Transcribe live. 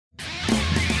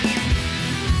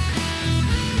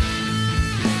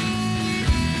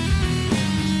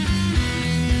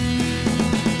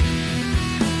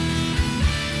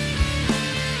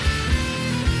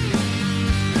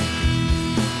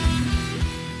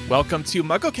Welcome to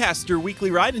MuggleCast, your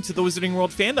weekly ride into the Wizarding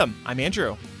World fandom. I'm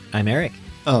Andrew. I'm Eric.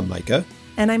 I'm Micah.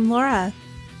 And I'm Laura.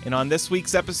 And on this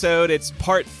week's episode, it's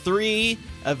part 3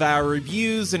 of our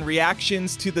reviews and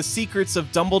reactions to The Secrets of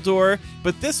Dumbledore.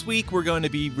 But this week, we're going to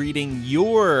be reading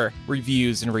your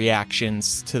reviews and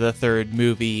reactions to the third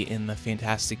movie in the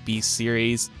Fantastic Beasts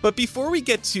series. But before we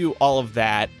get to all of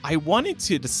that, I wanted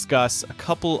to discuss a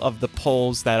couple of the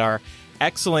polls that our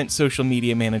excellent social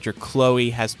media manager Chloe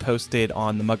has posted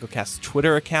on the MuggleCast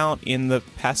Twitter account in the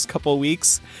past couple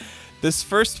weeks. This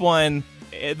first one,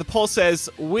 the poll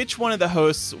says, which one of the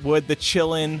hosts would the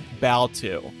Qilin bow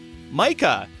to?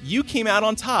 Micah, you came out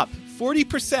on top.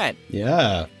 40%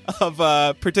 of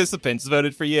participants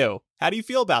voted for you. How do you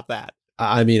feel about that?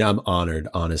 I mean, I'm honored,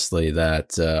 honestly,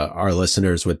 that our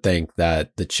listeners would think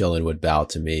that the Qilin would bow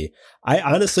to me. I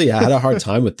honestly had a hard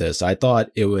time with this. I thought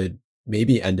it would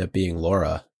maybe end up being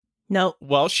Laura. No.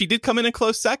 Well, she did come in a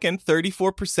close second,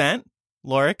 34%.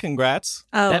 Laura, congrats.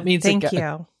 Oh, that means thank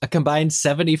you. A combined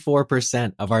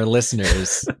 74% of our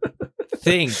listeners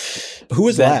think who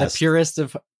was that last? The purest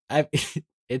of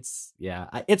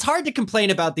it's hard to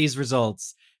complain about these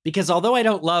results because although I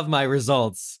don't love my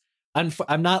results,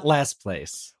 I'm not last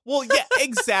place. Well, yeah,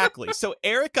 exactly. So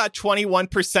Eric got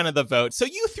 21% of the vote. So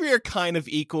you three are kind of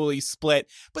equally split.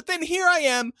 But then here I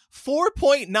am,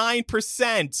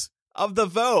 4.9% of the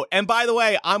vote. And by the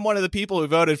way, I'm one of the people who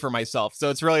voted for myself. So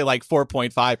it's really like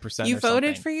 4.5%. You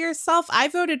voted for yourself? I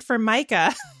voted for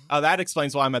Micah. Oh, that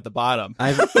explains why I'm at the bottom.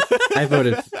 I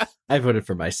voted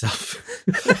for myself.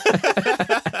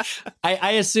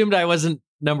 I assumed I wasn't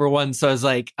number one, so I was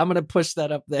like, I'm gonna push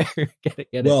that up there. Get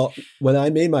it. Well, when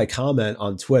I made my comment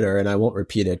on Twitter, and I won't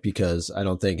repeat it because I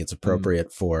don't think it's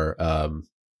appropriate for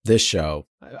this show.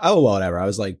 Oh, whatever. I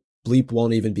was like, bleep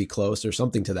won't even be close or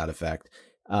something to that effect.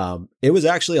 It was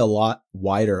actually a lot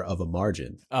wider of a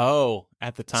margin. Oh,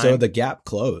 at the time. So the gap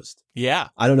closed. Yeah.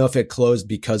 I don't know if it closed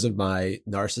because of my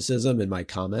narcissism in my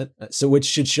comment. So which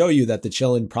should show you that the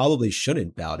Qilin probably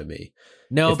shouldn't bow to me.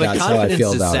 No, but confidence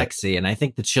is about sexy. And I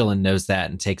think the Qilin knows that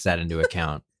and takes that into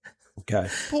account. Okay.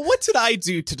 But what did I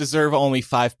do to deserve only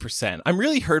 5%? I'm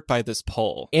really hurt by this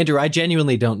poll. Andrew, I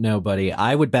genuinely don't know, buddy.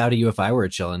 I would bow to you if I were a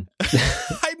Qilin.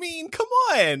 I mean, come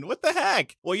on. What the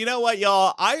heck? Well, you know what,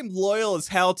 y'all? I'm loyal as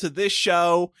hell to this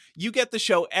show. You get the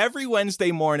show every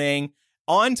Wednesday morning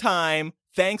on time,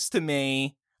 thanks to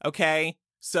me. Okay?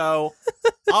 So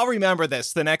I'll remember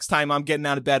this the next time I'm getting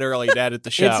out of bed early to edit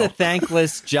the show. It's a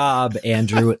thankless job,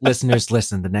 Andrew. Listeners,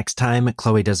 listen. The next time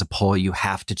Chloe does a poll, you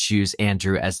have to choose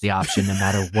Andrew as the option, no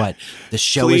matter what. The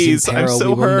show is in peril. We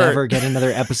will never get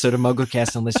another episode of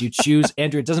MuggleCast unless you choose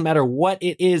Andrew. It doesn't matter what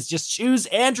it is. Just choose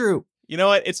Andrew. You know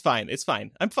what? It's fine. It's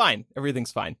fine. I'm fine.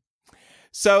 Everything's fine.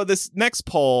 So this next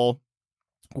poll,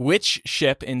 which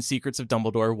ship in Secrets of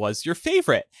Dumbledore was your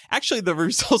favorite? Actually, the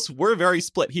results were very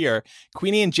split here.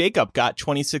 Queenie and Jacob got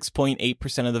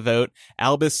 26.8% of the vote.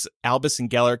 Albus and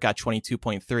Gellert got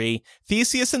 22.3%.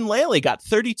 Theseus and Laley got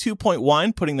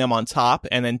 32.1%, putting them on top.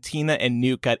 And then Tina and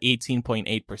Newt got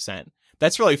 18.8%.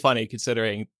 That's really funny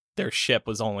considering their ship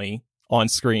was only on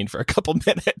screen for a couple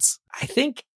minutes. I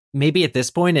think maybe at this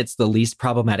point, it's the least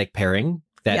problematic pairing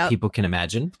that people can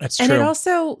imagine. That's true. And it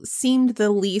also seemed the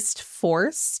least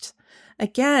forced.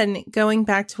 Again, going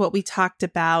back to what we talked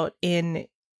about in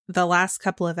the last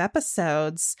couple of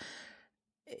episodes,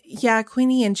 yeah,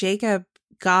 Queenie and Jacob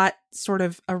got sort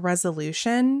of a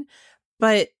resolution,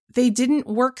 but they didn't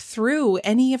work through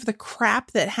any of the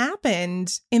crap that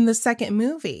happened in the second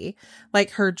movie.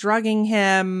 Like her drugging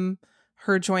him,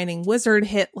 her joining Wizard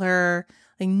Hitler.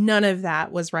 Like none of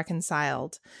that was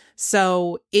reconciled.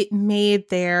 So it made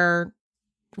their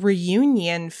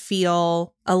reunion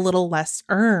feel a little less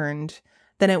earned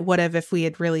than it would have if we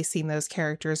had really seen those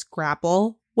characters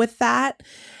grapple with that.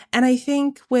 And I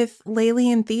think with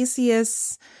Laley and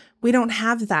Theseus, we don't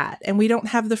have that. And we don't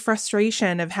have the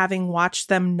frustration of having watched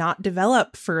them not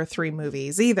develop for 3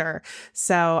 movies either.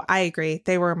 So I agree.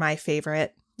 They were my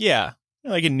favorite. Yeah.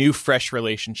 Like a new, fresh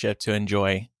relationship to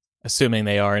enjoy. Assuming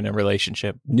they are in a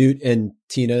relationship. Newt and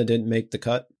Tina didn't make the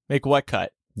cut. Make what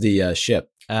cut? The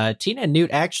ship. Tina and Newt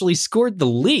actually scored the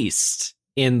least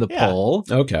in the poll.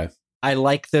 Okay. I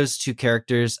like those two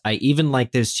characters. I even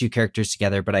like those two characters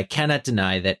together, but I cannot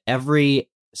deny that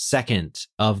every second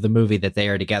of the movie that they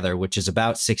are together, which is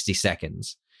about 60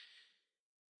 seconds,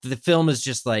 the film is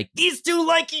just like, these two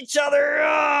like each other.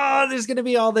 Oh, there's going to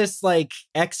be all this like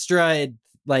extra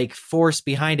like force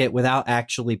behind it without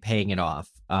actually paying it off.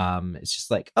 It's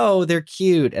just like, oh, they're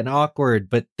cute and awkward,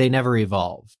 but they never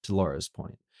evolve, to Laura's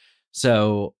point.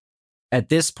 So at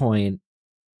this point,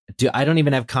 I don't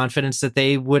even have confidence that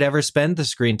they would ever spend the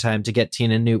screen time to get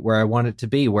Tina and Newt where I want it to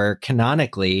be, where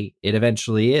canonically it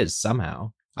eventually is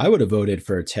somehow. I would have voted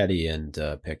for Teddy and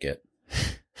Pickett.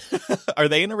 Are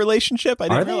they in a relationship? I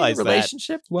didn't realize that.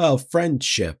 Relationship? Well,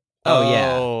 friendship.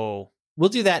 Yeah. We'll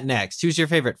do that next. Who's your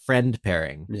favorite friend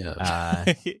pairing?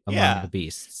 Yeah. Among the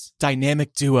beasts.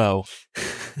 Dynamic duo.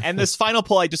 And this final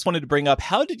poll I just wanted to bring up.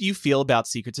 How did you feel about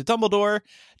Secrets of Dumbledore?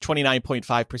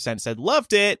 29.5% said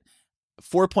loved it.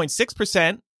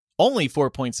 4.6%, only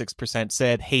 4.6%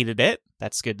 said hated it.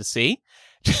 That's good to see.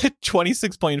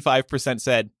 26.5%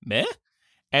 said meh.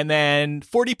 And then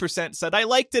 40% said I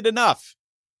liked it enough.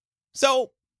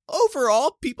 So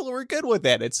overall, people were good with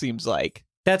it seems like.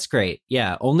 That's great.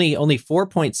 Yeah, only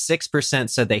 4.6%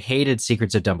 said they hated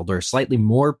Secrets of Dumbledore. Slightly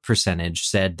more percentage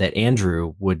said that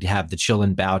Andrew would have the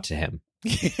Qilin bow to him.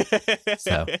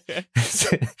 So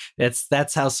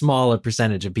that's how small a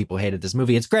percentage of people hated this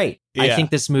movie. It's great. Yeah. I think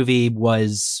this movie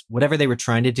was whatever they were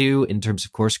trying to do in terms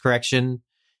of course correction.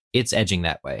 It's edging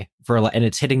that way and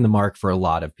it's hitting the mark for a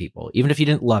lot of people, even if you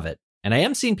didn't love it. And I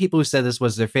am seeing people who said this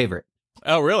was their favorite.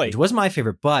 Oh, really? It was my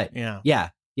favorite, but yeah,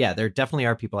 there definitely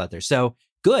are people out there. So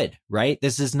good, right?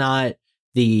 This is not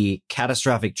the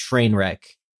catastrophic train wreck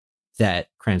that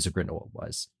Crimes of Grindelwald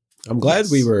was. I'm glad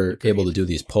we were able to do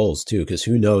these polls too, because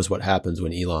who knows what happens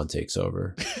when Elon takes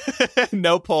over.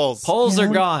 No polls. Polls are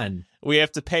gone. We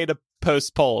have to pay to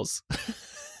post polls.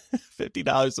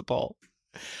 $50 a poll.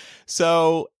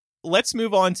 So let's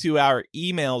move on to our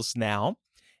emails now.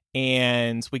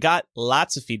 And we got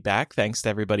lots of feedback. Thanks to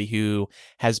everybody who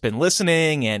has been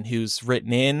listening and who's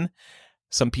written in.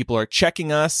 Some people are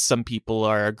checking us. Some people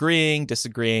are agreeing,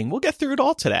 disagreeing. We'll get through it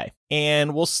all today.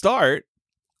 And we'll start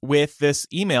with this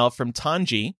email from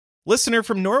Tanji, listener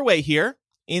from Norway here.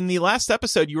 In the last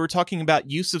episode, you were talking about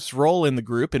Yusuf's role in the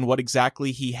group and what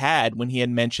exactly he had when he had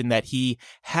mentioned that he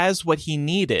has what he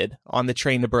needed on the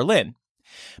train to Berlin.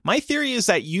 My theory is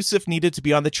that Yusuf needed to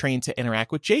be on the train to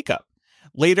interact with Jacob.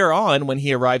 Later on, when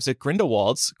he arrives at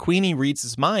Grindelwald's, Queenie reads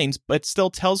his mind, but still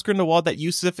tells Grindelwald that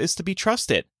Yusuf is to be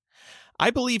trusted.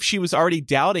 I believe she was already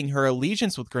doubting her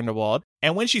allegiance with Grindelwald,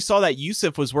 and when she saw that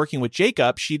Yusuf was working with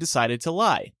Jacob, she decided to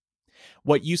lie.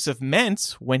 What Yusuf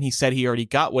meant when he said he already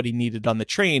got what he needed on the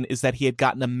train is that he had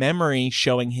gotten a memory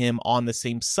showing him on the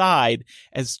same side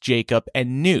as Jacob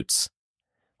and Newt.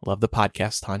 Love the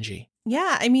podcast, Tanji.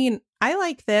 Yeah, I mean, I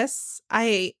like this.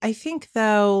 I think,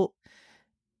 though,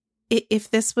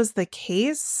 if this was the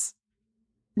case,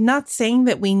 not saying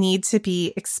that we need to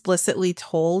be explicitly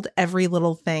told every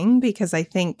little thing, because I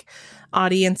think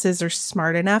audiences are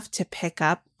smart enough to pick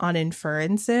up on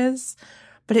inferences,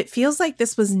 but it feels like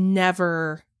this was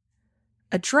never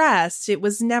addressed. It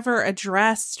was never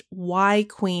addressed why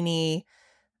Queenie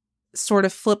sort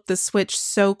of flipped the switch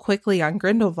so quickly on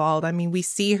Grindelwald. I mean, we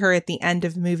see her at the end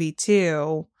of movie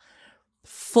 2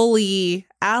 fully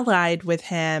allied with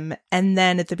him, and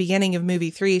then at the beginning of movie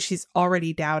 3 she's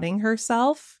already doubting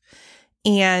herself,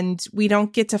 and we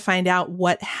don't get to find out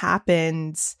what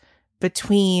happened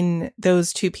between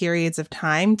those two periods of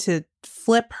time to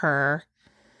flip her.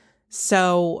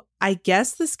 So I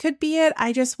guess this could be it.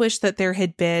 I just wish that there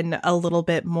had been a little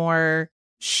bit more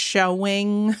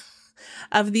showing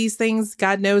of these things.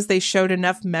 God knows they showed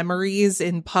enough memories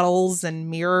in puddles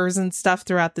and mirrors and stuff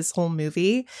throughout this whole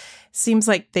movie. Seems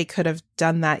like they could have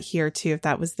done that here too, if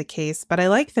that was the case. But I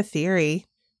like the theory.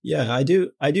 Yeah, I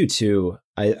do too.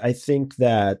 I think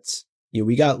that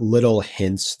we got little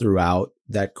hints throughout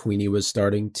that Queenie was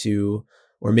starting to,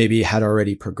 or maybe had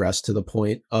already progressed to the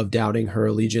point of doubting her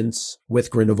allegiance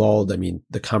with Grindelwald. I mean,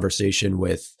 the conversation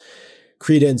with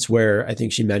Credence, where I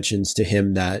think she mentions to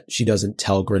him that she doesn't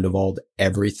tell Grindelwald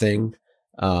everything.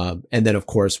 And then, of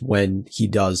course, when he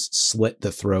does slit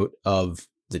the throat of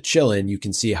the Qilin, you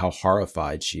can see how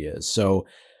horrified she is. So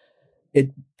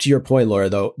to your point, Laura,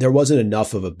 though, there wasn't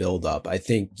enough of a buildup. I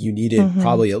think you needed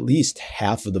probably at least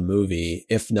half of the movie,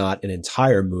 if not an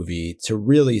entire movie, to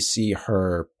really see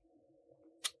her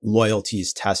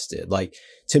loyalties tested. Like,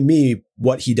 to me,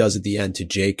 what he does at the end to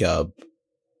Jacob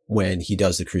when he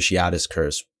does the Cruciatus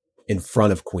Curse in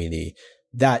front of Queenie,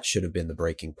 that should have been the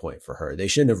breaking point for her. They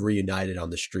shouldn't have reunited on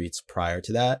the streets prior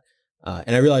to that.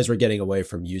 And I realize we're getting away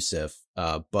from Yusuf,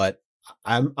 but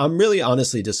I'm really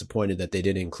honestly disappointed that they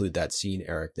didn't include that scene,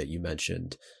 Eric, that you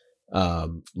mentioned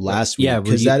last week. Yeah,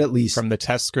 because that at least from the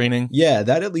test screening. Yeah,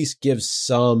 that at least gives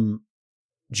some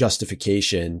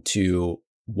justification to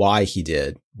why he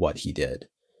did what he did.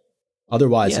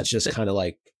 Otherwise, it's just kind of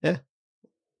like,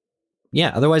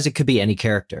 Yeah, otherwise it could be any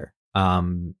character.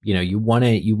 You want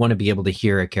to be able to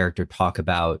hear a character talk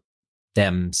about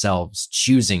themselves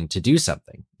choosing to do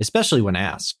something, especially when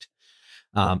asked.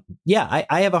 I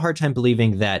have a hard time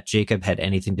believing that Jacob had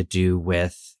anything to do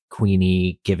with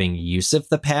Queenie giving Yusuf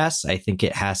the pass. I think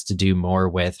it has to do more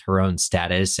with her own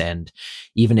status. And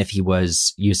even if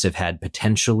Yusuf had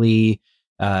potentially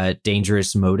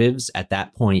dangerous motives, at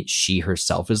that point, she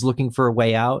herself is looking for a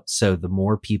way out. So the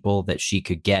more people that she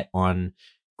could get on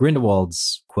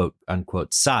Grindelwald's quote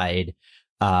unquote side,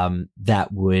 that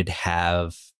would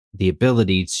have the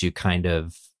ability to kind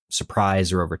of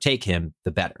surprise or overtake him,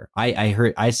 the better.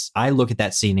 I look at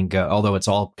that scene and go, although it's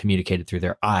all communicated through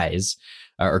their eyes,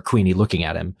 or Queenie looking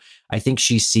at him, I think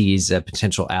she sees a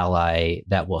potential ally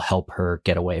that will help her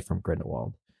get away from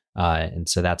Grindelwald. And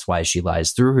so that's why she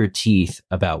lies through her teeth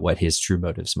about what his true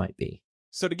motives might be.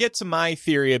 So to get to my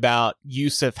theory about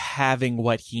Yusuf having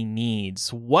what he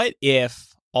needs, what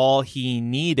if all he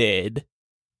needed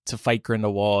to fight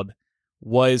Grindelwald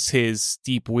was his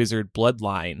deep wizard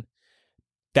bloodline?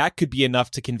 That could be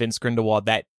enough to convince Grindelwald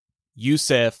that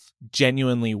Yusuf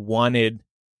genuinely wanted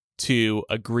to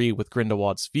agree with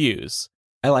Grindelwald's views.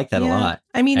 I like that a lot.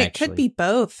 I mean, actually. It could be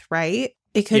both, right?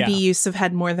 It could be Yusuf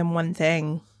had more than one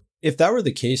thing. If that were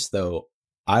the case, though,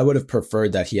 I would have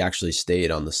preferred that he actually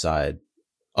stayed on the side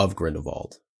of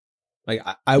Grindelwald. Like,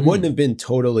 I wouldn't have been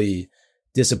totally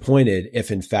disappointed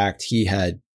if, in fact, he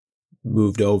had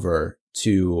moved over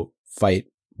to fight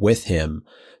with him.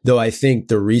 Though I think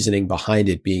the reasoning behind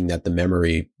it being that the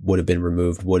memory would have been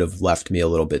removed would have left me a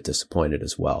little bit disappointed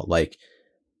as well. Like,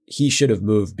 he should have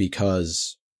moved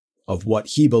because of what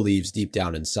he believes deep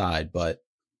down inside. But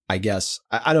I guess,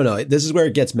 I don't know. This is where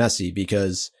it gets messy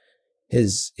because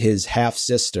his half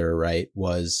sister, right,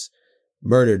 was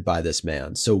murdered by this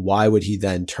man. So why would he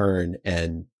then turn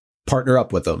and partner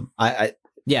up with him?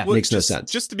 Makes no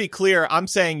sense. Just to be clear, I'm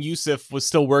saying Yusuf was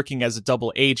still working as a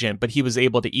double agent, but he was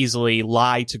able to easily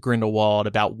lie to Grindelwald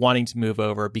about wanting to move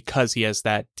over because he has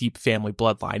that deep family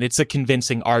bloodline. It's a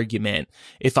convincing argument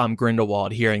if I'm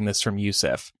Grindelwald hearing this from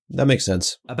Yusuf. That makes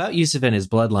sense. About Yusuf and his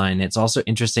bloodline, it's also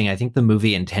interesting. I think the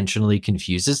movie intentionally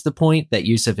confuses the point that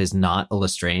Yusuf is not a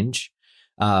Lestrange.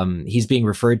 He's being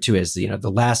referred to as,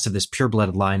 the last of this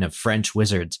pure-blooded line of French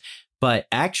wizards. But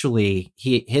actually,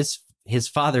 his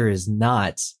father is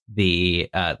not the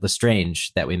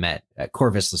Lestrange that we met,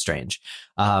 Corvus Lestrange,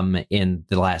 in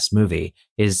the last movie.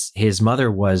 His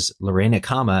mother was Lorena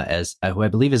Kama, who I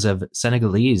believe is of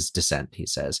Senegalese descent, he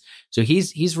says. So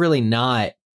he's really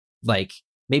not, like,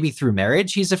 maybe through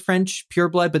marriage he's a French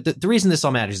pureblood, but the reason this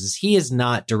all matters is he is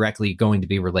not directly going to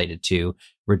be related to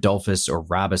Rodolphus or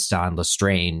Rabastan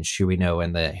Lestrange, who we know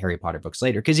in the Harry Potter books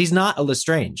later, because he's not a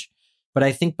Lestrange. But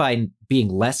I think by being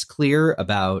less clear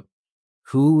about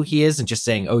who he is and just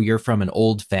saying, oh, you're from an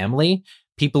old family,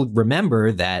 people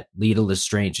remember that Leta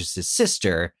Lestrange is his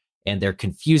sister, and they're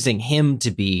confusing him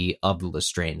to be of the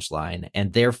Lestrange line.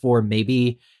 And therefore,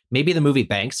 maybe the movie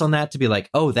banks on that to be like,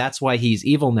 oh, that's why he's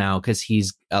evil now, because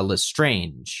he's a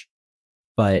Lestrange.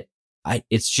 But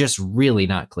it's just really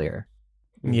not clear.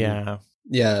 Yeah.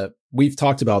 Yeah, we've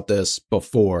talked about this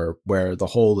before, where the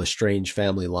whole Lestrange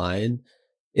family line,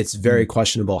 it's very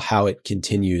questionable how it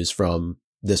continues from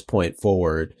this point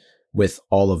forward with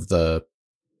all of the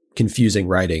confusing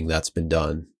writing that's been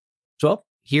done. Well,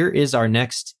 here is our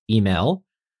next email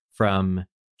from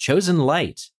Chosen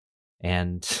Light.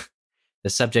 And the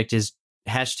subject is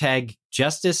hashtag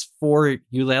justice for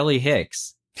Eulalie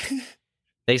Hicks.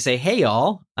 They say, hey,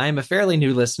 y'all, I'm a fairly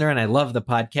new listener and I love the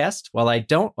podcast. While I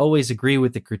don't always agree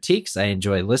with the critiques, I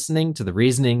enjoy listening to the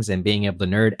reasonings and being able to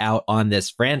nerd out on this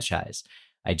franchise.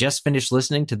 I just finished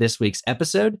listening to this week's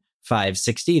episode,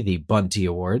 560, the Bunty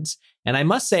Awards, and I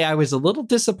must say I was a little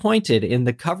disappointed in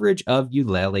the coverage of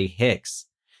Eulalie Hicks.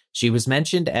 She was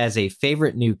mentioned as a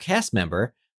favorite new cast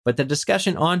member, but the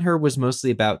discussion on her was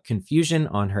mostly about confusion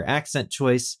on her accent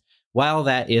choice. While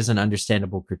that is an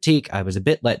understandable critique, I was a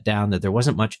bit let down that there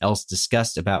wasn't much else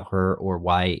discussed about her or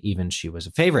why even she was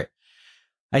a favorite.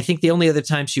 I think the only other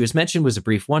time she was mentioned was a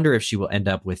brief wonder if she will end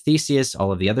up with Theseus.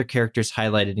 All of the other characters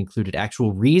highlighted included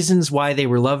actual reasons why they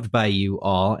were loved by you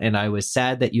all, and I was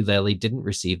sad that Eulalie didn't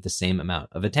receive the same amount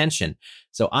of attention.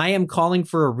 So I am calling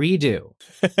for a redo.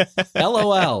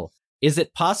 LOL. Is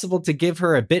it possible to give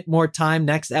her a bit more time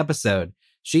next episode?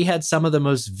 She had some of the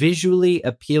most visually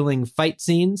appealing fight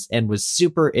scenes and was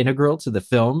super integral to the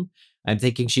film. I'm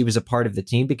thinking she was a part of the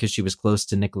team because she was close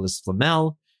to Nicholas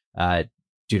Flamel,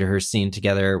 due to her scene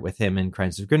together with him in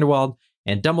Crimes of Grindelwald.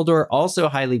 And Dumbledore also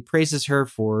highly praises her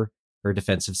for her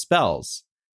defensive spells.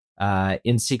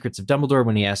 In Secrets of Dumbledore,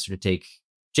 when he asked her to take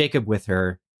Jacob with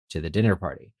her to the dinner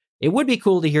party. It would be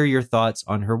cool to hear your thoughts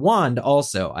on her wand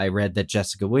also. I read that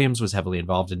Jessica Williams was heavily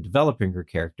involved in developing her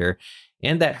character,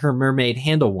 and that her mermaid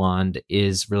handle wand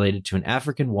is related to an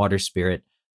African water spirit,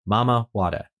 Mama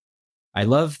Wada. I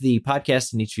love the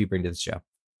podcast and each of you bring to the show.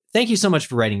 Thank you so much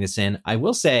for writing this in. I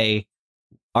will say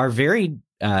our very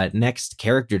next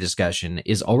character discussion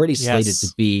is already slated to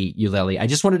be Eulalie. I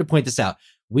just wanted to point this out.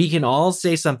 We can all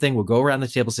say something. We'll go around the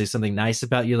table, say something nice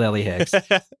about Eulalie Hicks.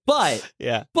 but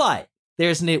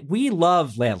we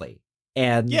love Lally.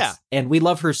 And we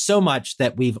love her so much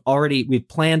that we've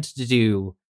planned to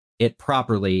do it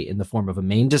properly in the form of a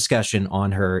main discussion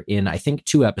on her in, I think,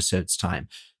 2 episodes time.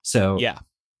 So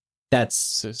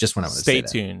that's just what I want to say.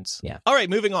 Stay tuned. Yeah. All right,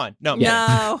 moving on. No.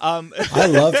 I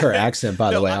love her accent,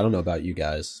 by the way. I don't know about you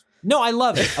guys. No, I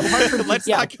love it. Apart from, let's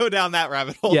not go down that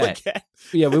rabbit hole again.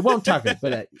 Yeah, we won't talk about it,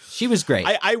 but she was great.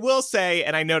 I will say,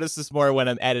 and I notice this more when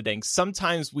I'm editing,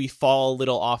 sometimes we fall a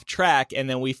little off track and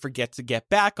then we forget to get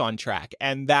back on track.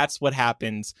 And that's what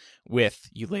happens with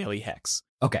Eulalie Hicks.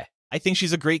 Okay. I think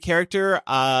she's a great character.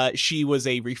 She was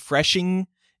a refreshing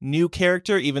new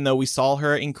character, even though we saw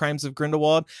her in Crimes of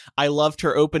Grindelwald. I loved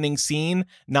her opening scene,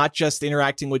 not just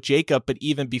interacting with Jacob, but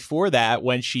even before that,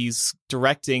 when she's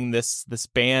directing this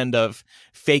band of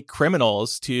fake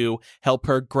criminals to help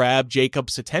her grab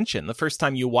Jacob's attention. The first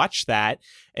time you watch that,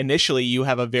 initially you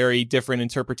have a very different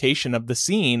interpretation of the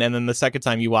scene, and then the second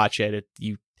time you watch it,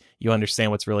 you understand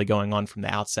what's really going on from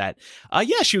the outset.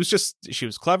 She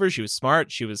was clever, she was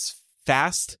smart, she was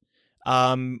fast.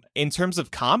 In terms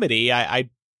of comedy, I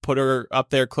put her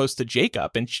up there close to Jacob,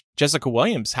 and Jessica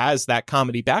Williams has that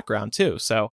comedy background too.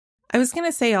 So I was going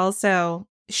to say also,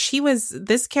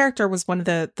 this character was one of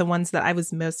the ones that I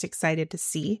was most excited to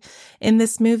see in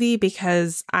this movie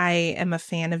because I am a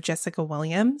fan of Jessica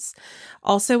Williams.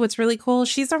 Also, what's really cool,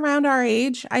 she's around our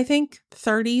age, I think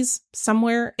 30s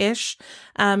somewhere-ish.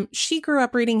 She grew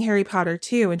up reading Harry Potter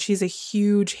too, and she's a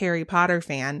huge Harry Potter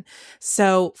fan.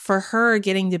 So for her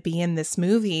getting to be in this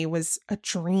movie was a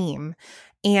dream.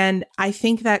 And I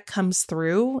think that comes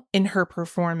through in her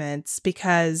performance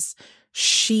because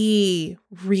she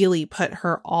really put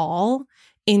her all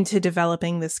into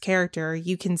developing this character.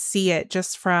 You can see it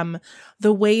just from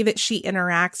the way that she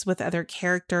interacts with other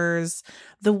characters,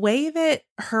 the way that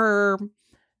her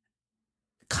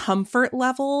comfort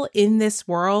level in this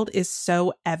world is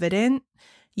so evident.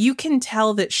 You can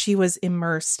tell that she was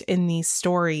immersed in these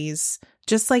stories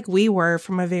just like we were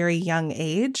from a very young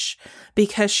age,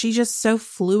 because she just so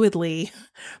fluidly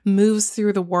moves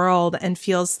through the world and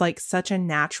feels like such a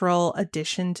natural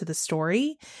addition to the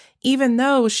story, even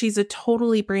though she's a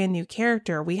totally brand new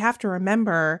character. We have to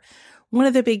remember one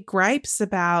of the big gripes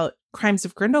about Crimes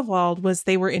of Grindelwald was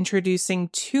they were introducing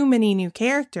too many new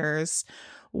characters.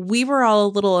 We were all a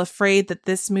little afraid that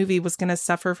this movie was going to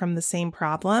suffer from the same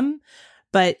problem,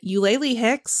 but Eulalie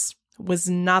Hicks was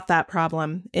not that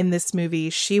problem in this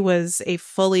movie. She was a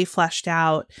fully fleshed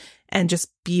out and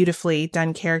just beautifully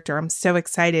done character. I'm so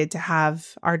excited to have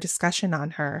our discussion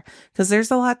on her because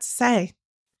there's a lot to say.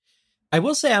 I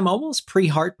will say I'm almost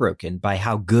pre-heartbroken by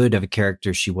how good of a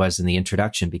character she was in the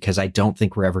introduction, because I don't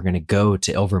think we're ever going to go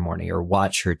to Ilvermorny or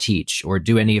watch her teach or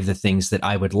do any of the things that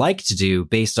I would like to do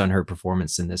based on her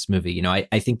performance in this movie. You know,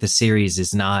 I think the series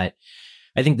is not...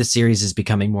 I think the series is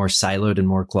becoming more siloed and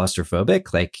more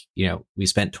claustrophobic. Like, you know, we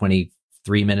spent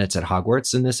 23 minutes at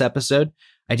Hogwarts in this episode.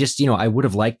 I just, I would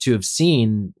have liked to have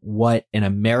seen what an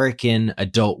American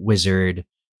adult wizard's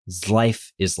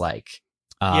life is like.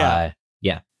 Yeah.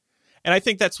 And I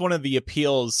think that's one of the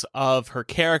appeals of her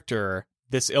character,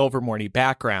 this Ilvermorny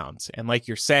background. And like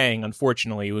you're saying,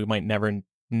 unfortunately, we might never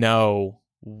know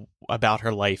about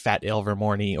her life at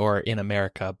Ilvermorny or in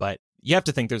America, but you have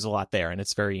to think there's a lot there, and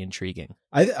it's very intriguing.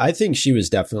 I think she was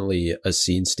definitely a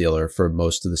scene stealer for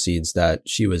most of the scenes that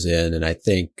she was in, and I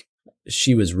think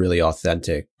she was really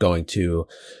authentic, going to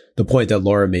the point that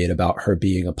Laura made about her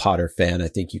being a Potter fan. I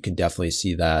think you can definitely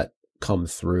see that come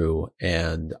through,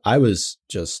 and I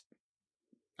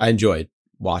enjoyed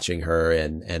watching her,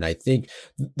 and I think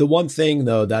the one thing,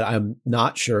 though, that I'm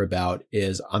not sure about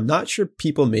is I'm not sure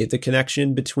people made the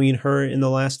connection between her in the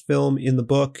last film in the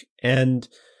book and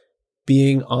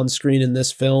being on screen in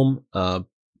this film.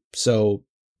 So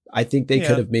I think they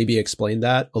could have maybe explained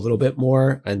that a little bit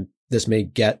more. And this may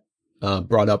get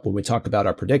brought up when we talk about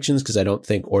our predictions, because I don't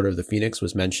think Order of the Phoenix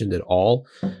was mentioned at all.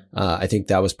 I think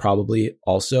that was probably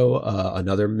also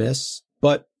another miss.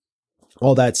 But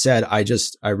all that said,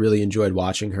 I really enjoyed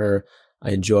watching her.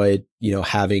 I enjoyed,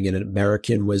 having an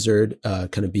American wizard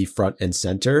kind of be front and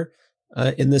center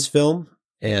in this film.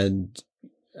 And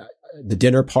the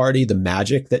dinner party, the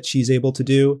magic that she's able to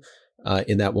do,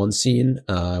 in that one scene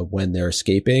when they're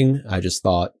escaping, I just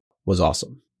thought was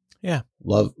awesome. Yeah.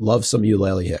 Love some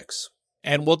Eulalie Hicks.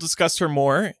 And we'll discuss her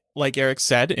more, like Eric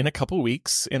said, in a couple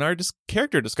weeks in our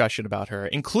character discussion about her,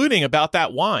 including about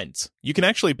that wand. You can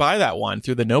actually buy that wand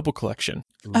through the Noble Collection.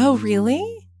 Oh,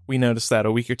 really? We noticed that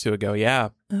a week or two ago. Yeah.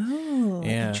 Oh,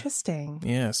 Yeah. Interesting.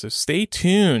 Yeah. So stay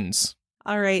tuned.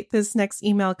 All right, this next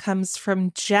email comes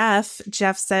from Jeff.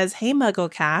 Jeff says, "Hey,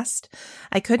 Mugglecast.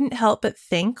 I couldn't help but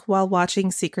think while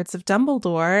watching Secrets of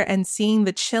Dumbledore and seeing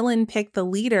the Qilin pick the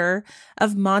leader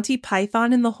of Monty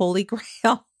Python and the Holy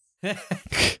Grail.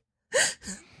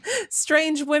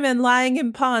 Strange women lying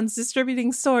in ponds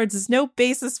distributing swords is no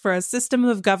basis for a system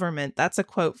of government." That's a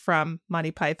quote from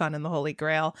Monty Python and the Holy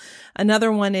Grail.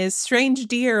 Another one is, "Strange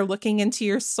deer looking into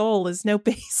your soul is no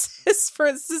basis for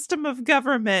a system of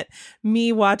government."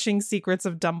 Me watching Secrets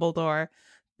of Dumbledore.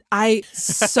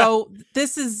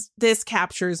 This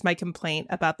captures my complaint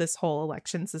about this whole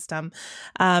election system.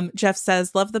 Jeff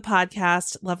says, "Love the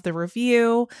podcast, love the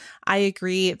review. I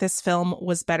agree this film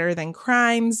was better than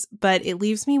Crimes, but it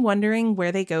leaves me wondering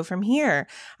where they go from here.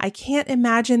 I can't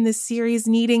imagine this series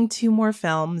needing 2 more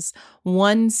films.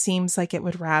 One seems like it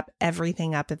would wrap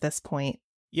everything up at this point."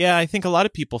 Yeah, I think a lot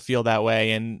of people feel that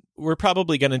way, and we're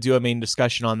probably going to do a main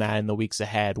discussion on that in the weeks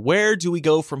ahead. Where do we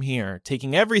go from here?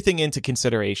 Taking everything into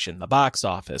consideration, the box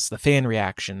office, the fan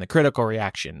reaction, the critical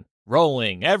reaction,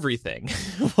 rolling, everything.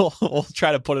 We'll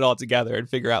try to put it all together and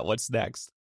figure out what's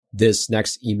next. This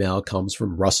next email comes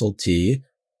from Russell T.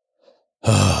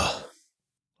 Are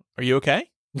you okay?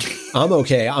 I'm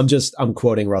okay. I'm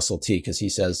quoting Russell T because he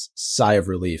says, "Sigh of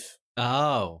relief.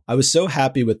 Oh. I was so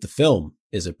happy with the film.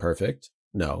 Is it perfect?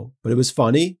 No, but it was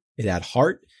funny, it had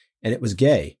heart, and it was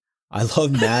gay. I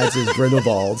love Mads as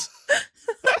Grindelwald."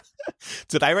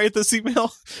 Did I write this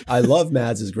email? "I love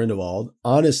Mads as Grindelwald.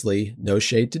 Honestly, no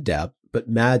shade to Depp, but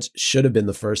Mads should have been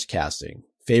the first casting.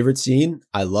 Favorite scene?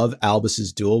 I love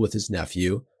Albus's duel with his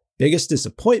nephew. Biggest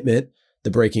disappointment?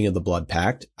 The breaking of the blood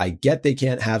pact. I get they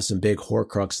can't have some big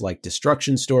Horcrux-like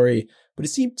destruction story, but it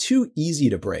seemed too easy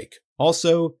to break.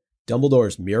 Also,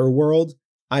 Dumbledore's mirror world?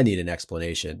 I need an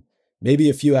explanation.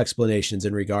 Maybe a few explanations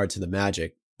in regard to the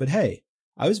magic, but hey,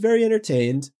 I was very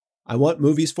entertained. I want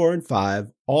movies 4 and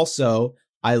 5. Also,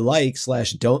 I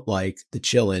like/don't like the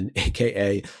Qilin,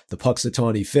 aka the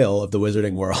Puxatawny Phil of the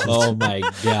Wizarding World." Oh my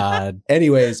God.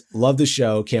 Anyways, love the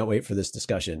show. Can't wait for this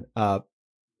discussion.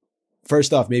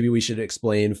 First off, maybe we should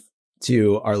explain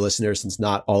to our listeners, since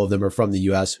not all of them are from the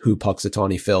US, who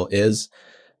Puxatawny Phil is.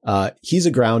 He's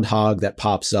a groundhog that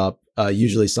pops up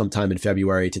usually sometime in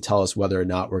February to tell us whether or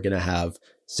not we're going to have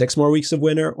 6 more weeks of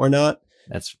winter or not.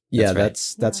 That's right.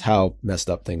 that's how messed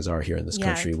up things are here in this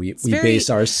country. We very... base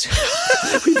our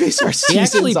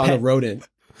seasons on a rodent.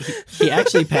 He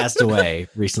actually passed away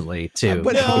recently too.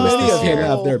 But how many of him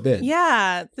have there been?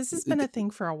 Yeah, this has been a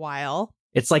thing for a while.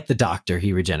 It's like the Doctor,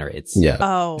 he regenerates. Yeah.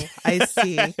 Oh, I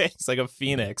see. It's like a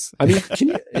phoenix. I mean, can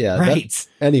you? Yeah. Right.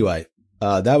 Anyway,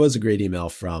 that was a great email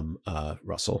from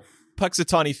Russell.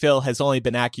 Puxatawny Phil has only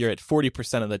been accurate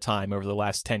 40% of the time over the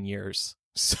last 10 years.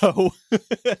 So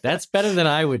that's better than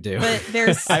I would do.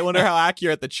 But I wonder how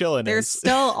accurate the Qilin there's is.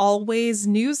 still always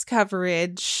news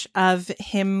coverage of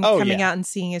him coming out and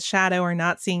seeing his shadow or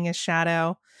not seeing his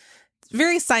shadow. It's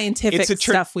very scientific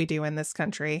stuff we do in this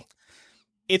country.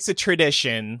 It's a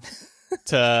tradition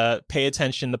to pay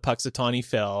attention to Puxatawny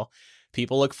Phil.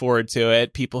 People look forward to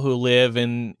it. People who live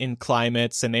in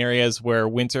climates and areas where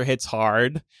winter hits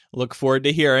hard look forward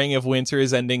to hearing if winter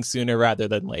is ending sooner rather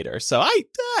than later. So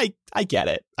I get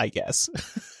it, I guess.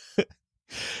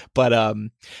 But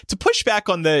to push back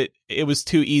on it was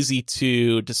too easy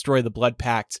to destroy the blood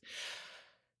pact.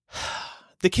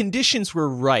 The conditions were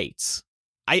right.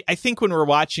 I think when we're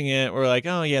watching it, we're like,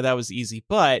 oh yeah, that was easy.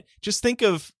 But just think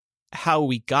of how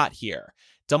we got here.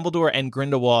 Dumbledore and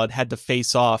Grindelwald had to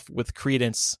face off with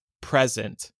Credence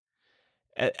present.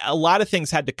 A lot of things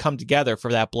had to come together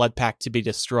for that blood pact to be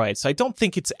destroyed. So I don't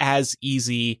think it's as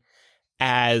easy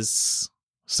as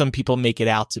some people make it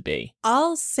out to be.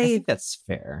 I think that's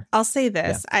fair. I'll say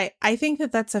this. Yeah. I think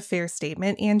that that's a fair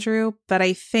statement, Andrew, but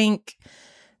I think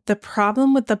the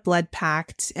problem with the blood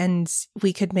pact, and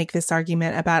we could make this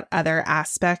argument about other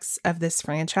aspects of this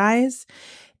franchise,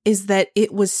 is that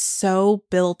it was so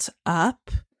built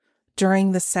up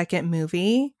during the second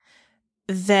movie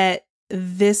that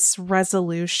this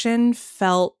resolution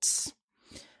felt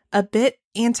a bit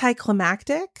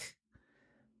anticlimactic,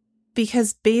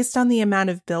 because based on the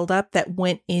amount of buildup that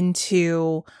went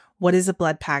into what is a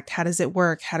blood pact, how does it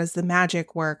work, how does the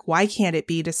magic work, why can't it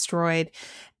be destroyed,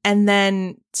 and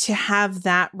then to have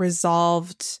that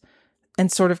resolved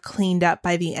and sort of cleaned up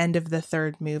by the end of the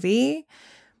third movie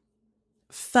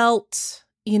felt,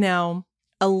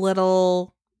 a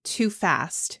little too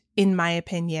fast, in my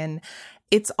opinion.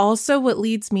 It's also what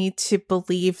leads me to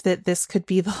believe that this could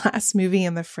be the last movie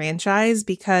in the franchise,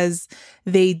 because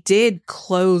they did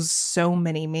close so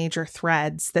many major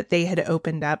threads that they had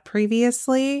opened up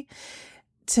previously.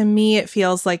 To me, it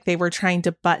feels like they were trying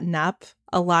to button up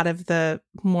a lot of the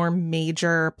more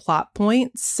major plot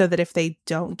points so that if they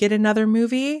don't get another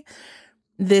movie,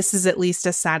 this is at least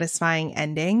a satisfying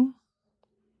ending.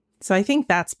 So I think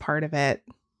that's part of it.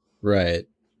 Right.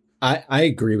 I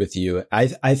agree with you.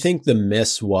 I think the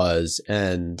miss was,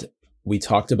 and we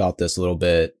talked about this a little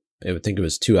bit, I think it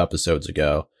was 2 episodes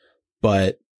ago,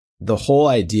 but the whole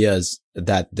idea is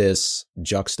that this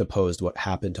juxtaposed what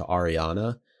happened to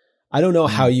Ariana. I don't know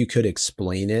how you could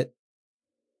explain it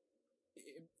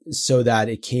so that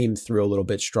it came through a little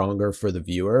bit stronger for the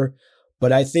viewer.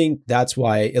 But I think that's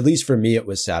why, at least for me, it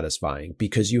was satisfying,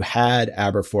 because you had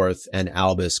Aberforth and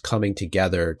Albus coming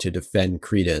together to defend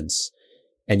Credence,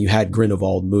 and you had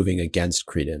Grindelwald moving against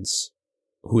Credence,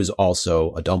 who is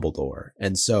also a Dumbledore.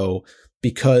 And so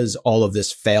because all of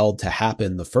this failed to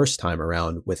happen the first time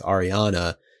around with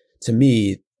Ariana, to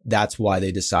me, that's why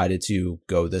they decided to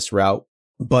go this route.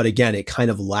 But again, it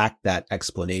kind of lacked that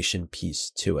explanation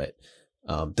piece to it.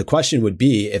 The question would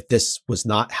be, if this was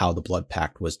not how the Blood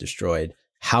Pact was destroyed,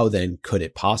 how then could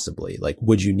it possibly? Like,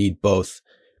 would you need both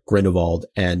Grindelwald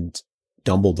and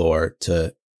Dumbledore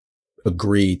to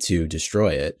agree to destroy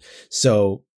it?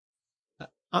 So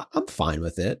I'm fine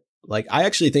with it. Like, I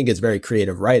actually think it's very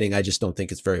creative writing. I just don't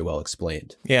think it's very well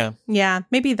explained. Yeah. Yeah,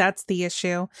 maybe that's the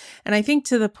issue. And I think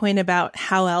to the point about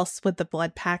how else would the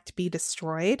Blood Pact be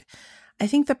destroyed, I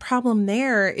think the problem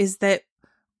there is that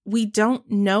we don't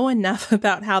know enough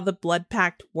about how the Blood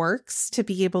Pact works to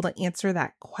be able to answer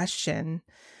that question.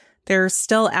 There are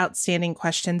still outstanding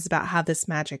questions about how this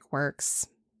magic works.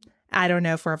 I don't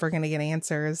know if we're ever going to get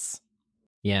answers.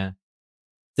 Yeah.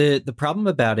 The problem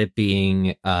about it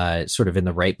being sort of in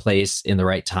the right place, in the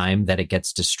right time that it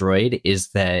gets destroyed, is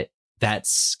that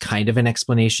that's kind of an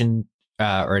explanation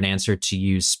or an answer to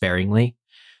use sparingly.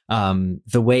 The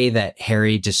way that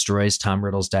Harry destroys Tom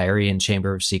Riddle's diary in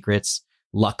Chamber of Secrets,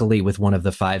 luckily with one of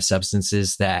the 5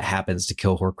 substances that happens to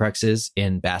kill Horcruxes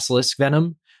in basilisk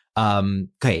venom.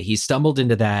 Okay, he stumbled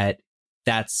into that.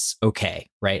 That's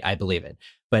okay, right? I believe it.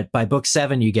 But by book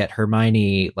 7, you get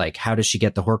Hermione, like, how does she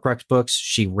get the Horcrux books?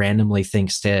 She randomly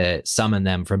thinks to summon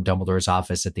them from Dumbledore's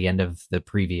office at the end of the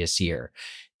previous year.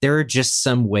 There are just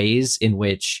some ways in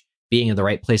which being in the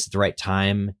right place at the right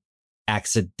time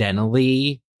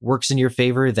accidentally works in your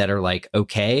favor that are like,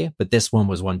 okay, but this one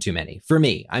was one too many. For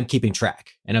me, I'm keeping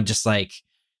track. And I'm just like,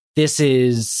 this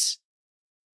is,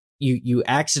 you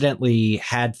accidentally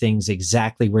had things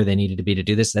exactly where they needed to be to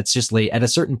do this. That's just at a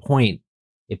certain point,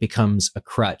 it becomes a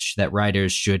crutch that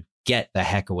writers should get the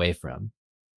heck away from.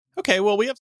 Okay, well,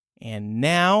 and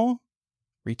now,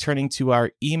 returning to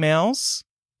our emails,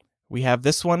 we have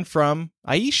this one from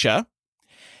Aisha.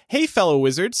 Hey, fellow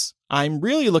wizards. I'm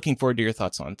really looking forward to your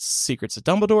thoughts on Secrets of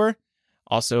Dumbledore.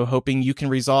 Also hoping you can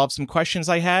resolve some questions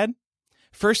I had.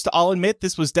 First, I'll admit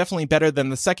this was definitely better than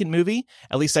the second movie.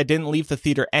 At least I didn't leave the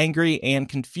theater angry and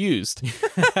confused.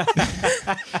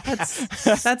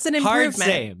 That's an improvement. Hard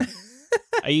same.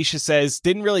 Aisha says,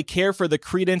 didn't really care for the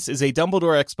Credence is a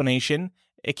Dumbledore explanation.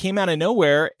 It came out of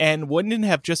nowhere, and wouldn't it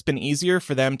have just been easier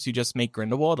for them to just make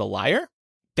Grindelwald a liar?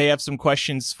 They have some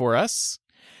questions for us.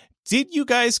 Did you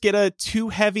guys get a too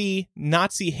heavy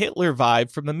Nazi Hitler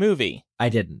vibe from the movie? I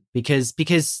didn't, because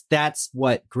that's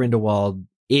what Grindelwald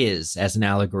is as an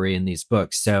allegory in these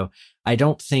books. So I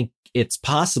don't think it's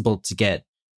possible to get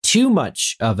too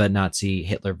much of a Nazi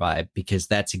Hitler vibe, because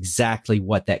that's exactly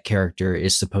what that character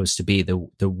is supposed to be, the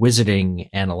wizarding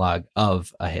analog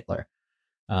of a Hitler.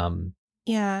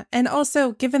 Yeah. And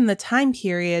also, given the time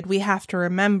period, we have to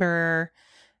remember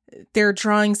they're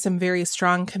drawing some very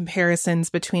strong comparisons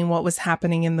between what was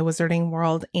happening in the wizarding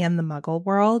world and the Muggle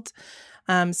world.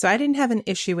 So I didn't have an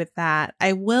issue with that.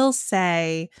 I will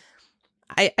say,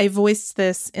 I voiced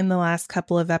this in the last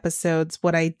couple of episodes.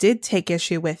 What I did take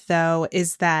issue with, though,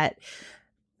 is that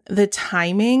the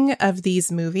timing of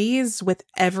these movies with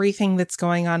everything that's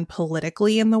going on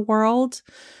politically in the world,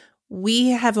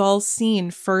 we have all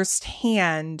seen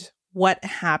firsthand what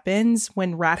happens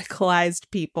when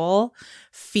radicalized people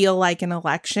feel like an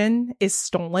election is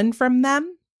stolen from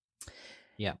them.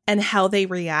 Yeah. And how they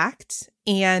react.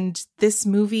 And this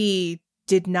movie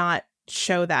did not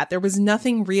show that. There was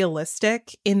nothing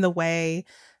realistic in the way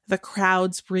the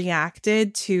crowds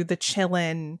reacted to the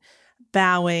Qilin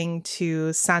bowing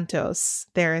to Santos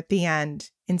there at the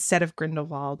end instead of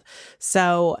Grindelwald.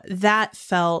 So that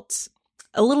felt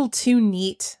a little too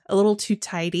neat, a little too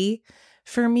tidy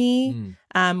for me,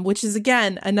 which is,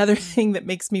 again, another thing that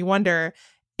makes me wonder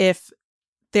if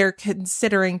they're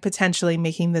considering potentially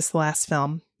making this the last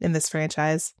film in this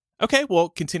franchise. Okay, well,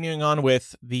 continuing on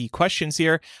with the questions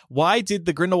here. Why did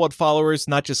the Grindelwald followers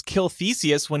not just kill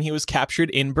Theseus when he was captured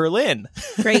in Berlin?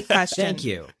 Great question. Thank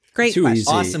you. Great Too question.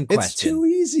 easy. Awesome question. It's too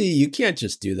easy. You can't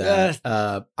just do that.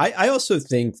 I also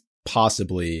think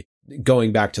possibly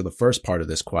going back to the first part of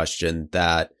this question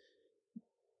that,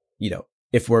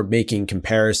 if we're making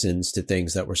comparisons to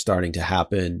things that were starting to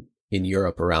happen in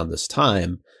Europe around this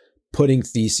time, putting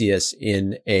Theseus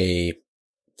in a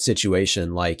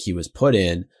situation like he was put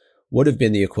in would have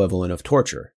been the equivalent of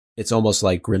torture. It's almost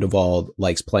like Grindelwald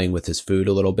likes playing with his food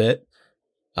a little bit.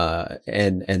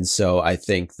 And so I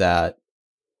think that,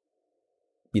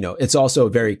 it's also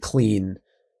a very clean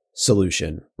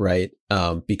solution, right?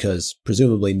 Because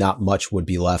presumably not much would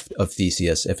be left of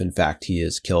Theseus if in fact he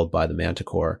is killed by the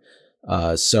Manticore.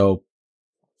 So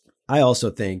I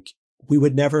also think we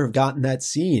would never have gotten that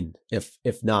scene if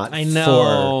not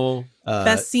for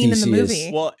best scene Theseus in the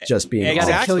movie. Well, just being You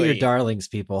gotta off. kill your darlings,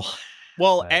 people.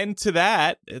 Well, and to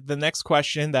that, the next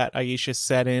question that Aisha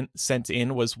sent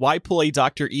in was, why pull a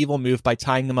Dr. Evil move by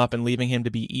tying him up and leaving him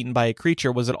to be eaten by a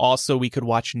creature? Was it also we could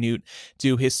watch Newt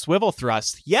do his swivel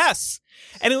thrust? Yes!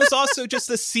 And it was also just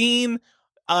a scene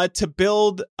to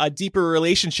build a deeper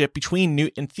relationship between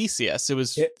Newt and Theseus. It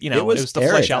was, it was to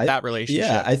flesh out that relationship.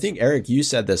 Yeah, I think, Eric, you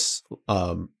said this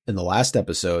in the last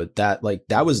episode, that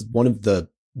that was one of the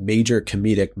major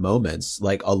comedic moments,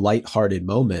 like a lighthearted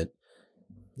moment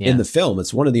in the film.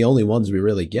 It's one of the only ones we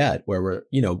really get where we're,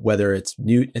 whether it's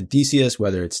Newt and Theseus,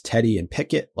 whether it's Teddy and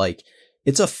Pickett,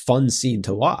 it's a fun scene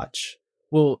to watch.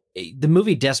 Well, the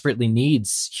movie desperately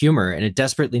needs humor, and it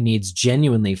desperately needs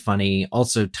genuinely funny,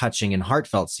 also touching and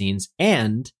heartfelt scenes.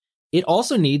 And it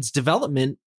also needs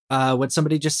development, what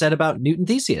somebody just said about Newt and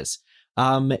Theseus.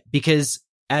 Because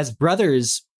as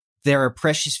brothers, there are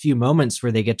precious few moments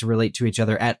where they get to relate to each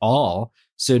other at all.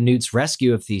 So Newt's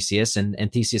rescue of Theseus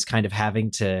and Theseus kind of having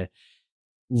to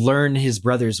learn his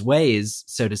brother's ways,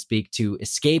 so to speak, to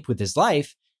escape with his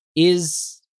life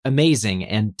is amazing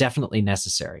and definitely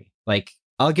necessary.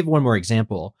 I'll give one more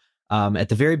example. At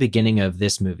the very beginning of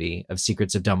this movie, of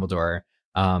Secrets of Dumbledore,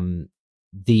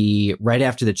 right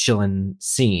after the Qilin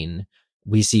scene,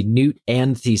 we see Newt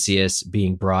and Theseus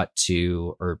being brought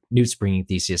to, or Newt's bringing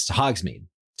Theseus to Hogsmeade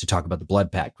to talk about the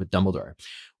blood pact with Dumbledore.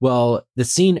 Well, the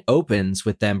scene opens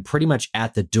with them pretty much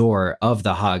at the door of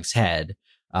the Hog's Head.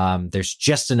 There's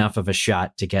just enough of a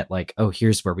shot to get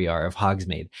here's where we are of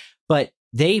Hogsmeade. But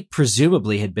they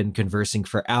presumably had been conversing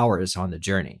for hours on the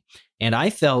journey. And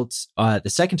I felt the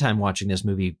second time watching this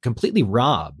movie completely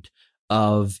robbed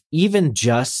of even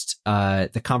just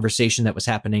the conversation that was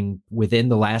happening within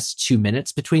the last 2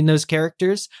 minutes between those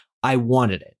characters. I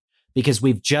wanted it because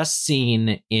we've just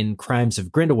seen in Crimes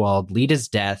of Grindelwald Lita's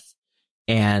death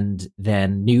and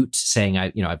then Newt saying,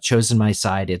 I've chosen my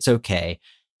side. It's okay.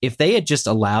 If they had just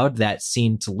allowed that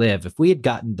scene to live, if we had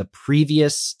gotten the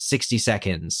previous 60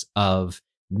 seconds of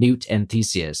Newt and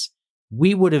Theseus,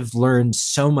 we would have learned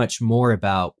so much more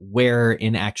about where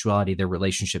in actuality their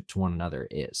relationship to one another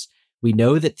is. We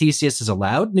know that Theseus has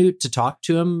allowed Newt to talk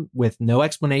to him with no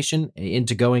explanation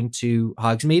into going to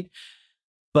Hogsmeade,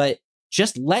 but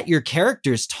just let your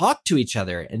characters talk to each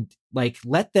other and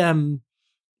let them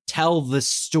tell the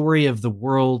story of the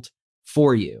world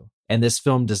for you. And this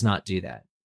film does not do that.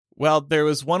 Well, there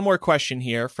was one more question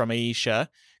here from Aisha.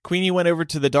 Queenie went over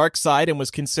to the dark side and was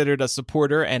considered a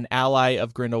supporter and ally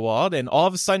of Grindelwald, and all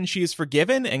of a sudden she is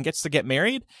forgiven and gets to get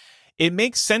married. It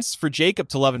makes sense for Jacob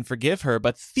to love and forgive her,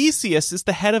 but Theseus is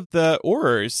the head of the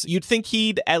Aurors. You'd think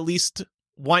he'd at least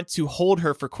want to hold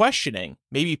her for questioning,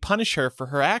 maybe punish her for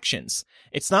her actions.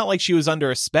 It's not like she was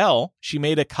under a spell. She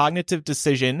made a cognitive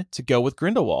decision to go with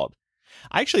Grindelwald.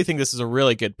 I actually think this is a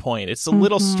really good point. It's a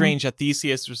little strange that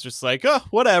Theseus was just like, oh,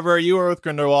 whatever, you were with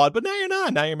Grindelwald, but now you're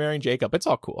not. Now you're marrying Jacob. It's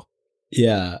all cool.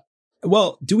 Yeah.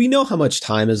 Well, do we know how much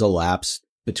time has elapsed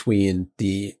between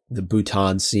the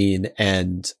Bhutan scene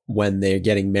and when they're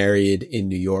getting married in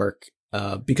New York?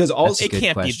 Because also it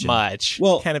can't be much.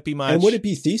 Well, can it be much? And would it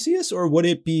be Theseus or would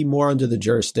it be more under the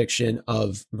jurisdiction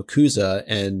of Makusa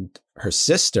and her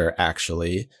sister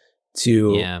actually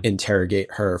to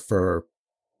interrogate her for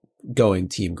going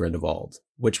Team Grindelwald,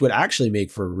 which would actually make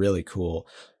for really cool.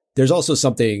 There's also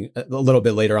something a little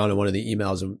bit later on in one of the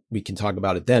emails, and we can talk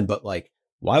about it then, but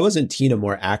why wasn't Tina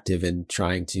more active in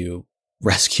trying to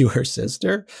rescue her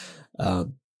sister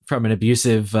from an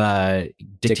abusive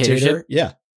dictatorship?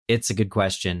 Yeah. It's a good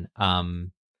question.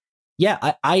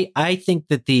 Yeah, I think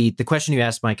that the question you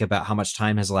asked, Mike, about how much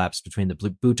time has elapsed between the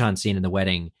Bhutan scene and the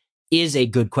wedding is a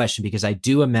good question, because I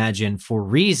do imagine, for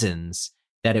reasons,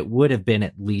 that it would have been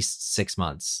at least 6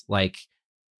 months. Like,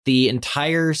 the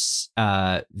entire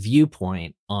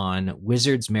viewpoint on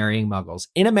wizards marrying muggles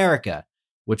in America,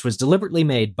 which was deliberately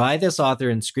made by this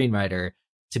author and screenwriter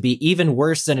to be even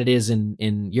worse than it is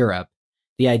in Europe.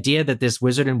 The idea that this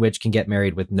wizard and witch can get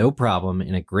married with no problem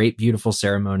in a great, beautiful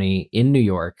ceremony in New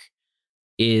York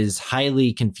is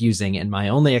highly confusing. And my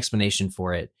only explanation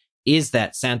for it is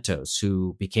that Santos,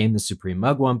 who became the Supreme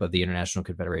Mugwump of the International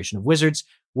Confederation of Wizards,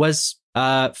 was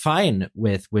fine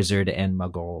with wizard and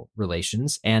muggle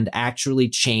relations and actually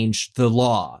changed the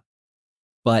law.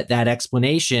 But that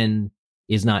explanation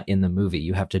is not in the movie.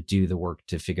 You have to do the work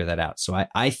to figure that out. So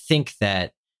I think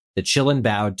that the Qilin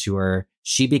bowed to her.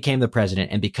 She became the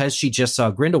president. And because she just saw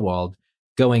Grindelwald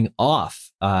going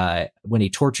off when he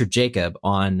tortured Jacob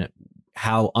on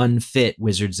how unfit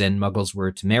wizards and muggles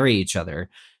were to marry each other,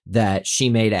 that she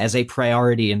made as a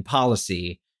priority in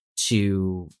policy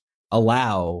to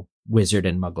allow wizard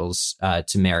and muggles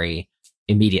to marry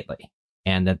immediately.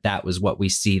 And that was what we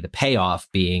see the payoff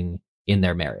being in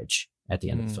their marriage at the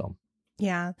end of the film.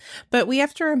 Yeah. But we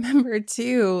have to remember,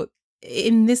 too,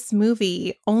 in this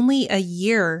movie, only a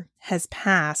year has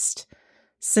passed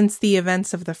since the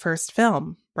events of the first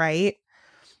film, right?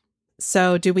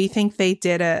 So do we think they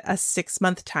did a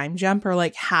 6-month time jump, or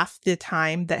like half the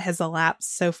time that has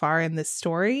elapsed so far in this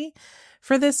story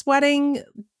for this wedding?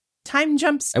 Time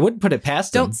jumps, I wouldn't put it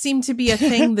past them. Don't seem to be a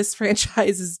thing this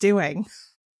franchise is doing.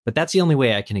 But that's the only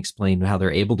way I can explain how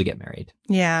they're able to get married.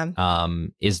 Yeah.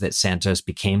 Is that Santos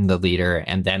became the leader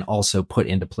and then also put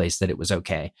into place that it was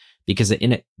okay. Because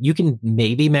you can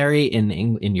maybe marry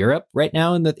in Europe right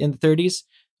now in the 30s.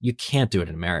 You can't do it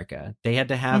in America. They had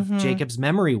to have Jacob's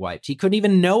memory wiped. He couldn't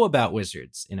even know about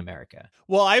wizards in America.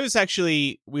 Well,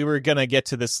 we were going to get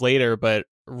to this later, but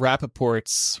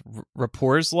Rappaport's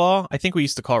Rapport's law, I think we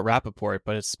used to call it Rappaport,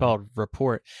 but it's spelled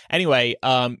Rapport. Anyway,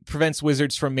 prevents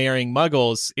wizards from marrying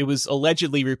muggles. It was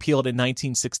allegedly repealed in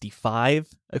 1965,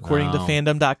 according to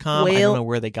fandom.com. I don't know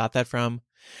where they got that from.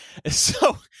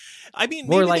 So, I mean,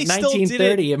 more maybe like they still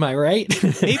 1930, did it. Am I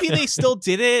right? Maybe they still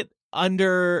did it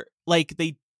under, like,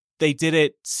 they did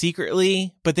it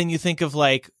secretly, but then you think of,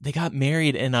 like, they got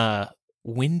married in a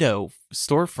window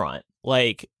storefront.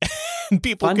 Like,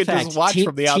 people Fun could fact, just watch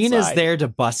from the outside. Tina's there to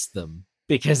bust them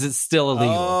because it's still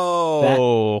illegal.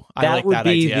 Oh, that like would that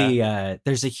be idea.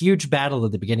 There's a huge battle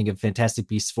at the beginning of Fantastic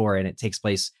Beasts 4, and it takes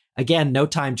place, again, no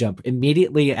time jump,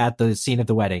 immediately at the scene of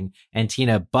the wedding. And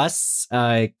Tina busts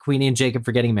Queenie and Jacob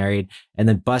for getting married, and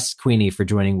then busts Queenie for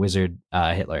joining Wizard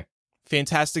Hitler.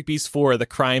 Fantastic Beasts 4, The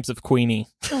Crimes of Queenie.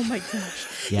 Oh my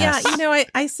gosh. Yes. Yeah,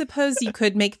 I suppose you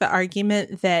could make the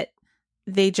argument that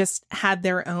they just had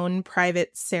their own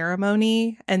private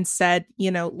ceremony and said,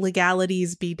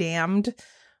 legalities be damned.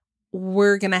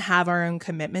 We're going to have our own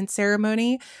commitment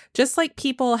ceremony, just like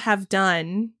people have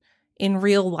done in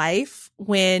real life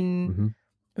when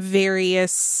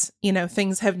various,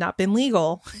 things have not been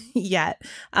legal yet.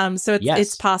 So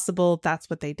it's possible that's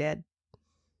what they did.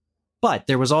 But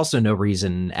there was also no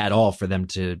reason at all for them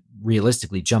to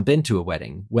realistically jump into a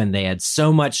wedding when they had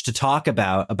so much to talk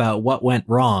about what went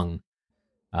wrong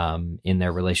in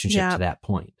their relationship to that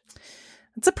point.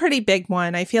 It's a pretty big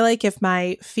one. I feel like if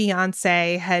my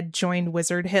fiance had joined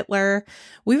Wizard Hitler,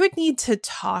 we would need to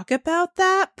talk about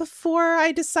that before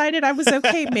I decided I was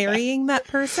okay marrying that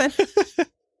person.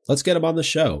 Let's get him on the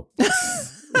show.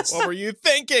 What were you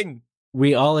thinking?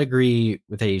 We all agree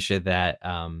with Aisha that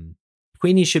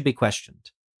Queenie should be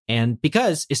questioned. And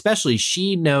because, especially,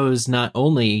 she knows not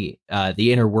only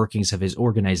the inner workings of his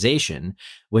organization,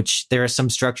 which there are some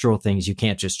structural things you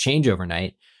can't just change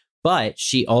overnight, but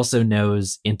she also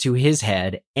knows into his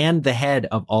head and the head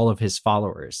of all of his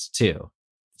followers, too.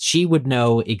 She would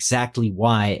know exactly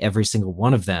why every single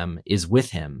one of them is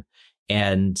with him.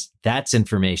 And that's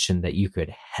information that you could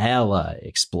hella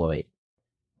exploit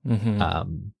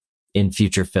in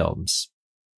future films.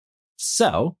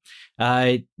 So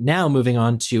now moving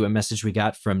on to a message we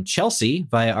got from Chelsea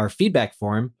via our feedback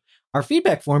form. Our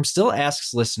feedback form still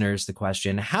asks listeners the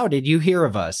question, how did you hear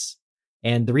of us?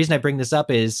 And the reason I bring this up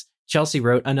is Chelsea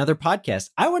wrote another podcast.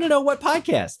 I want to know what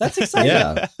podcast. That's exciting.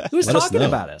 Yeah. Who's talking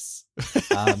about us?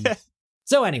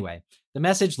 So anyway, the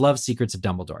message, Love Secrets of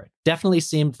Dumbledore. Definitely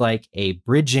seemed like a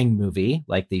bridging movie,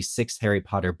 like the 6th Harry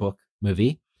Potter book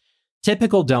movie.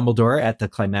 Typical Dumbledore at the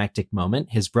climactic moment.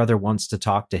 His brother wants to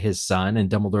talk to his son,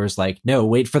 and Dumbledore's like, no,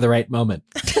 wait for the right moment.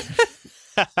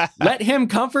 Let him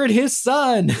comfort his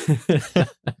son.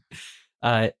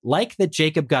 Like that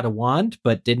Jacob got a wand,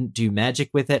 but didn't do magic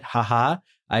with it. Haha.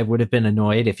 I would have been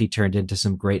annoyed if he turned into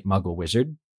some great muggle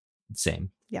wizard.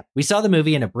 Same. Yep. We saw the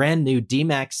movie in a brand new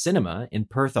D-Max cinema in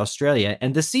Perth, Australia,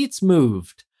 and the seats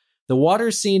moved. The water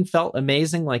scene felt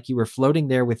amazing, like you were floating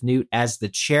there with Newt as the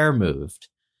chair moved.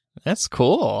 That's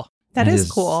cool. That is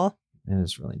cool. That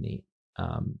is really neat.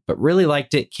 But really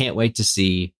liked it. Can't wait to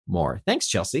see more. Thanks,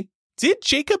 Chelsea. Did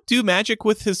Jacob do magic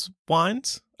with his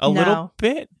wand a little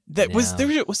bit? That was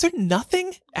there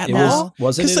nothing at all?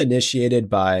 Wasn't it initiated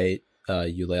by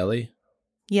Eulalie?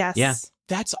 Yes. Yeah.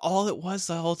 That's all it was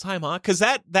the whole time, huh? Because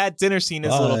that dinner scene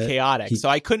is a little chaotic, so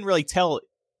I couldn't really tell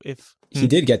if he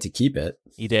did get to keep it.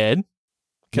 He did.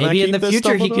 Maybe in the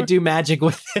future he could do magic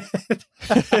with it.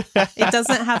 It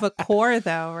doesn't have a core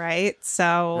though, right?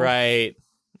 So right.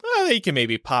 Well, he can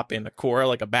maybe pop in a core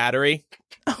like a battery.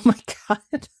 Oh my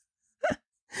god.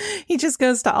 He just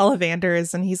goes to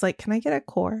Ollivanders and he's like, "Can I get a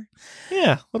core?"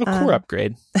 Yeah, little core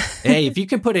upgrade. Hey, if you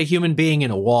can put a human being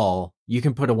in a wall, you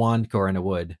can put a wand core in a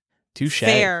wood. Touche.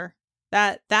 Fair.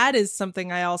 That is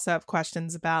something I also have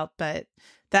questions about, but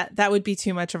that would be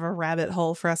too much of a rabbit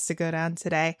hole for us to go down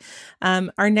today.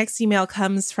 Our next email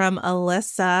comes from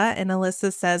Alyssa, and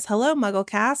Alyssa says, "Hello,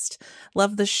 MuggleCast.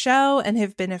 Love the show and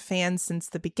have been a fan since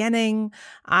the beginning.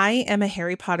 I am a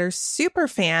Harry Potter super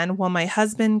fan, while my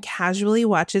husband casually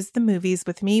watches the movies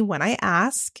with me when I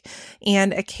ask,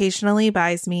 and occasionally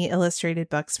buys me illustrated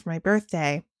books for my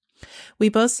birthday. We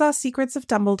both saw Secrets of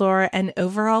Dumbledore and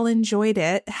overall enjoyed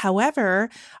it. However,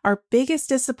 our biggest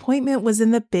disappointment was in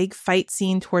the big fight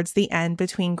scene towards the end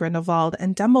between Grindelwald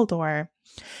and Dumbledore.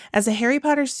 As a Harry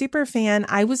Potter super fan,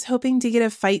 I was hoping to get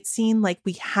a fight scene like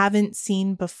we haven't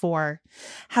seen before.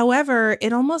 However,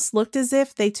 it almost looked as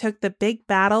if they took the big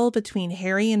battle between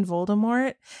Harry and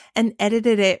Voldemort and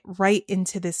edited it right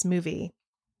into this movie.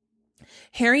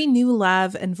 Harry knew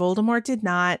love and Voldemort did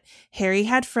not. Harry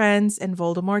had friends and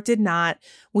Voldemort did not.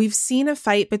 We've seen a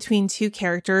fight between two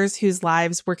characters whose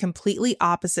lives were completely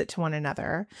opposite to one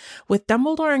another. With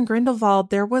Dumbledore and Grindelwald,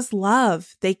 there was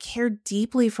love. They cared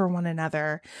deeply for one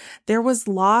another. There was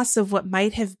loss of what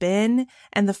might have been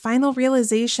and the final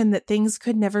realization that things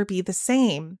could never be the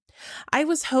same. I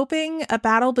was hoping a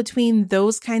battle between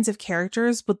those kinds of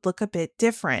characters would look a bit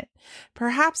different.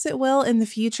 Perhaps it will in the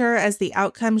future as the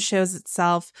outcome shows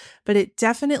itself, but it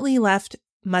definitely left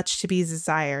much to be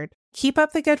desired. Keep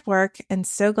up the good work, and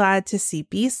so glad to see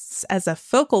beasts as a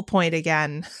focal point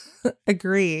again."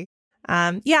 Agree.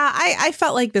 I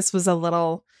felt like this was a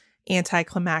little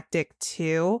anticlimactic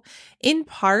too, in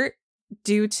part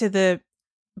due to the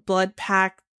blood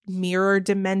pact mirror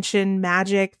dimension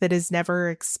magic that is never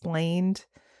explained,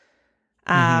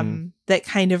 that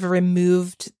kind of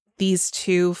removed these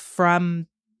two from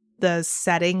the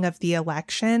setting of the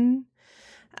election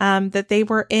that they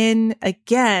were in.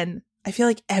 Again, I feel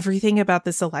like everything about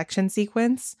this election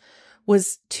sequence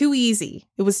was too easy.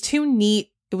 It was too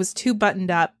neat. It was too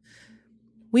buttoned up.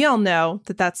 We all know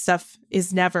that stuff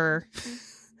is never,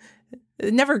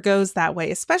 it never goes that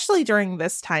way, especially during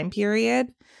this time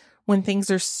period when things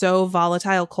are so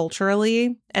volatile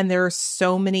culturally and there are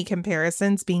so many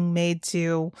comparisons being made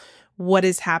to what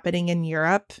is happening in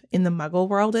Europe in the Muggle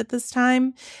world at this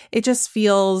time. It just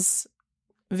feels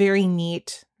very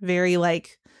neat, very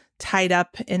like tied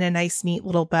up in a nice, neat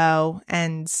little bow.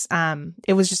 And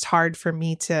it was just hard for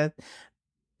me to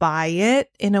buy it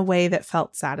in a way that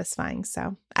felt satisfying.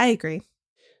 So I agree.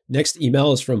 Next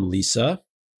email is from Lisa.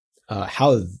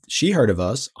 How she heard of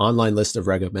us, online list of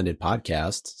recommended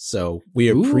podcasts. So we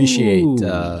appreciate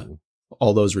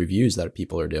all those reviews that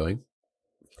people are doing.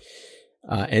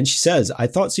 And she says, "I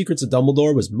thought Secrets of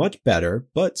Dumbledore was much better,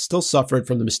 but still suffered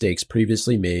from the mistakes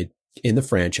previously made in the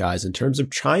franchise in terms of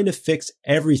trying to fix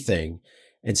everything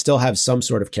and still have some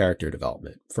sort of character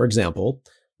development. For example,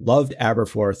 loved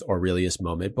Aberforth Aurelius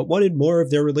moment, but wanted more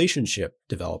of their relationship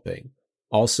developing.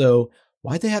 Also,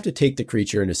 why'd they have to take the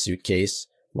creature in a suitcase?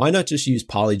 Why not just use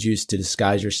polyjuice to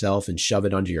disguise yourself and shove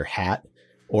it under your hat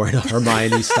or in a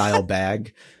Hermione-style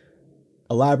bag?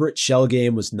 Elaborate shell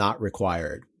game was not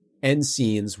required. End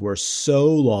scenes were so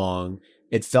long,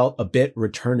 it felt a bit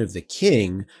Return of the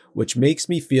King, which makes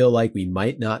me feel like we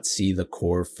might not see the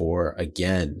core 4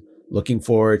 again. Looking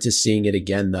forward to seeing it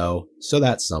again, though, so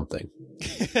that's something."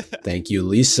 Thank you,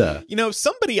 Lisa.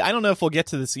 Somebody, I don't know if we'll get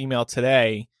to this email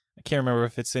today. I can't remember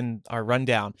if it's in our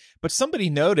rundown, but somebody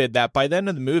noted that by the end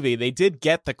of the movie, they did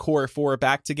get the core 4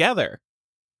 back together.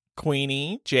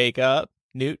 Queenie, Jacob,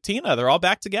 Newt, Tina, they're all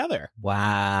back together.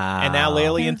 Wow. And now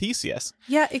Laylee and Theseus.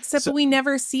 Yeah, except we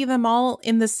never see them all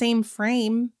in the same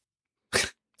frame.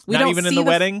 We not don't even in see the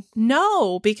wedding?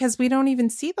 No, because we don't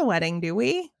even see the wedding, do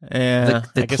we? Yeah,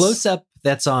 The close-up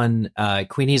that's on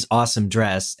Queenie's awesome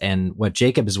dress and what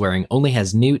Jacob is wearing only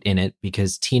has Newt in it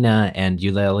because Tina and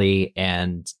Eulalie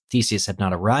and Theseus have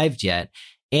not arrived yet.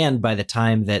 And by the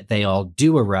time that they all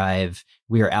do arrive,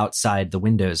 we are outside the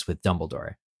windows with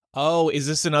Dumbledore. Oh, is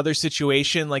this another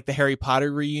situation like the Harry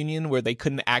Potter reunion where they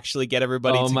couldn't actually get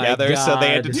everybody together, so they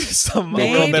had to do some a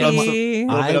little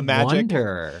bit of magic?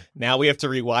 Wonder. Now we have to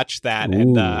rewatch that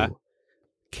and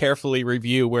carefully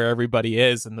review where everybody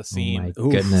is in the scene. Oh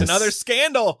my goodness. It's another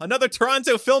scandal, another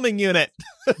Toronto filming unit.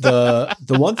 The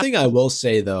one thing I will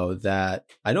say, though, that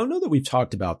I don't know that we've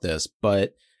talked about this,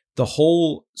 but the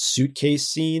whole suitcase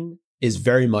scene is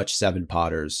very much Seven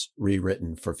Potters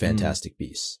rewritten for Fantastic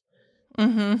Beasts.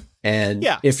 Mm-hmm. And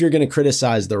if you're going to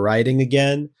criticize the writing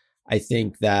again, I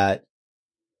think that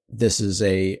this is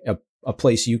a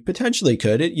place you potentially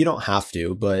could. You don't have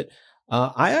to, but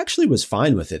I actually was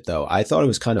fine with it, though. I thought it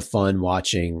was kind of fun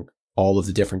watching all of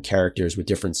the different characters with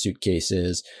different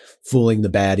suitcases, fooling the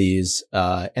baddies.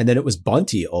 And then it was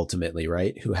Bunty ultimately,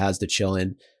 right? Who has the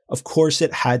Qilin. Of course,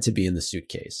 it had to be in the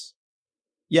suitcase.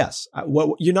 Yes.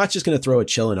 You're not just going to throw a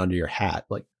Qilin under your hat.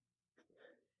 Like,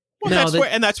 well,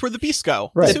 that's where the beasts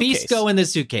go. Right. The beasts go in the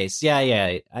suitcase. Yeah.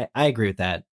 I agree with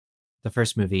that. The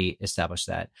first movie established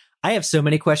that. I have so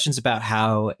many questions about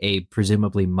how a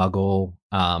presumably Muggle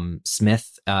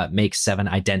Smith makes 7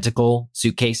 identical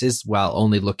suitcases while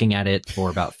only looking at it for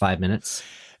about 5 minutes.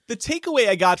 The takeaway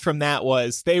I got from that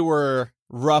was they were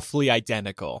roughly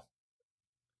identical.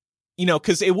 You know,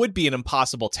 because it would be an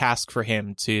impossible task for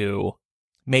him to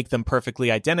make them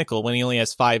perfectly identical when he only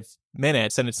has 5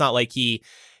 minutes. And it's not like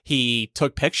he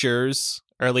took pictures,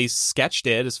 or at least sketched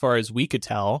it as far as we could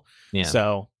tell. Yeah.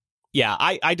 So, yeah,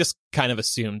 I just kind of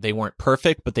assumed they weren't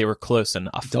perfect, but they were close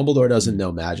enough. Dumbledore doesn't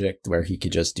know magic where he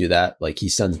could just do that. Like, he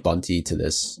sends Bunty to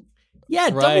this. Yeah,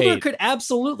 right. Dumbledore could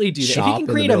absolutely do that. If he can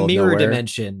create a mirror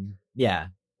dimension. Yeah.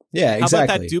 Yeah, exactly. How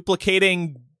about that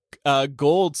duplicating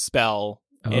gold spell?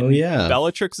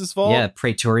 Bellatrix's vault? Yeah,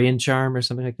 Praetorian Charm or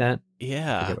something like that.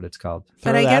 Yeah. I forget what it's called.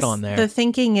 But I guess the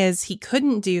thinking is he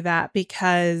couldn't do that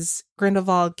because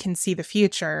Grindelwald can see the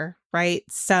future, right?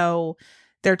 So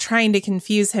they're trying to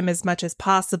confuse him as much as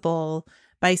possible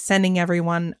by sending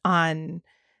everyone on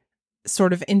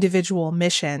sort of individual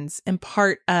missions. And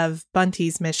part of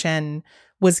Bunty's mission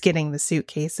was getting the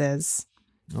suitcases.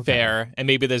 Okay. Fair. And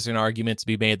maybe there's an argument to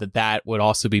be made that would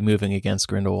also be moving against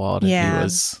Grindelwald if he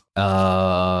was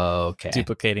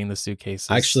duplicating the suitcases.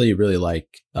 I actually really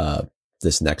like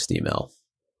this next email.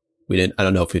 I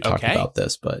don't know if we talked about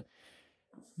this, but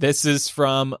this is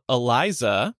from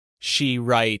Eliza. She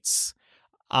writes,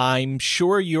 I'm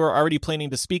sure you're already planning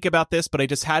to speak about this, but I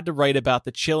just had to write about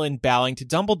the Qilin bowing to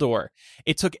Dumbledore.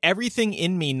 It took everything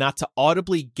in me not to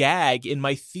audibly gag in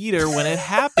my theater when it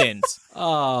happened.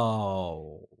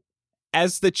 Oh.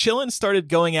 As the Qilin started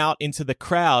going out into the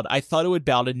crowd, I thought it would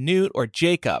bow to Newt or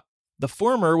Jacob. The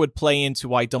former would play into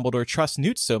why Dumbledore trusts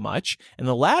Newt so much, and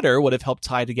the latter would have helped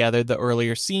tie together the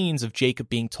earlier scenes of Jacob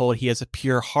being told he has a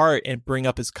pure heart and building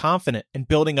up his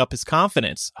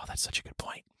confidence. Oh, that's such a good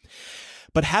point.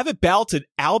 But have it bow to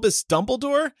Albus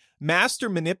Dumbledore, master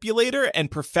manipulator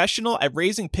and professional at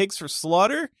raising pigs for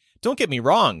slaughter? Don't get me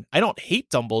wrong, I don't hate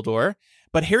Dumbledore,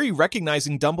 but Harry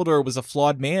recognizing Dumbledore was a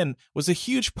flawed man was a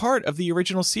huge part of the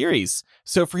original series.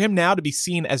 So for him now to be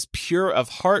seen as pure of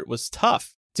heart was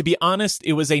tough. To be honest,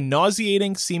 it was a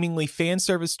nauseating, seemingly fan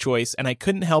service choice, and I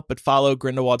couldn't help but follow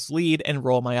Grindelwald's lead and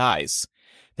roll my eyes.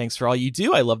 Thanks for all you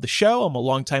do. I love the show. I'm a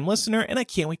longtime listener, and I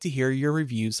can't wait to hear your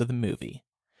reviews of the movie.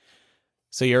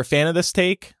 So you're a fan of this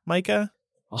take, Micah?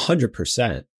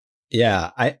 100%. Yeah,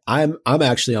 I'm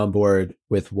actually on board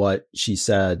with what she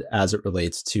said as it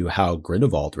relates to how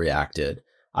Grindelwald reacted.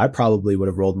 I probably would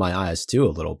have rolled my eyes too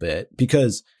a little bit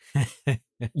because,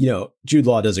 Jude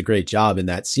Law does a great job in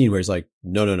that scene where he's like,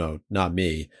 no, not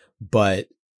me. But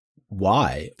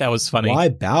why? That was funny. Why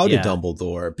bow to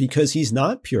Dumbledore? Because he's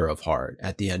not pure of heart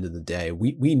at the end of the day.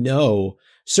 We know,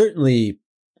 certainly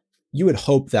you would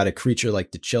hope that a creature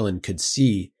like the Qilin could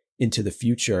see into the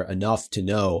future enough to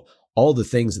know all the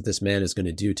things that this man is going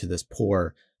to do to this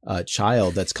poor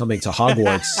child that's coming to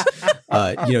Hogwarts,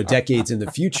 decades in the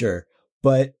future.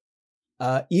 But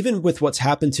even with what's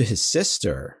happened to his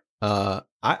sister,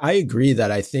 I agree that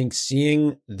I think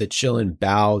seeing the Qilin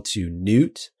bow to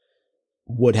Newt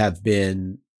would have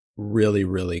been really,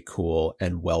 really cool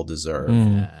and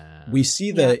well-deserved. We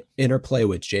see the interplay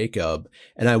with Jacob,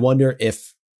 and I wonder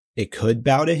if it could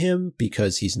bow to him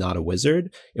because he's not a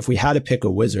wizard. If we had to pick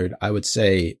a wizard, I would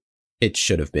say it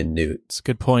should have been Newt. It's a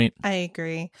good point. I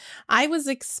agree. I was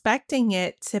expecting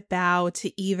it to bow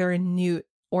to either Newt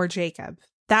or Jacob.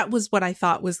 That was what I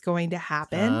thought was going to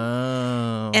happen.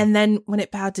 Oh. And then when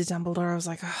it bowed to Dumbledore, I was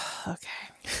like, oh,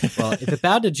 okay. Well, if it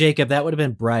bowed to Jacob, that would have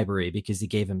been bribery because he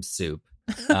gave him soup.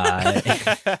 You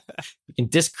can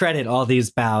discredit all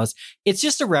these bows. It's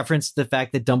just a reference to the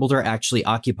fact that Dumbledore actually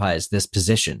occupies this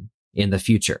position in the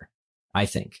future. I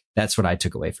think that's what I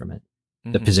took away from it.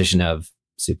 The position of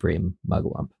Supreme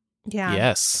Mugwump. Yeah.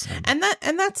 Yes. And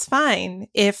that's fine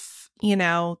if,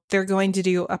 they're going to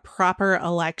do a proper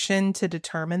election to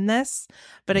determine this.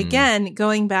 But again,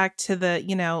 going back to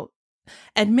the,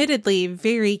 admittedly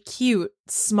very cute,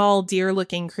 small deer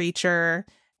looking creature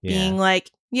being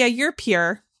like, yeah, you're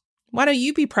pure. Why don't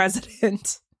you be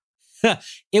president?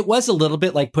 It was a little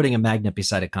bit like putting a magnet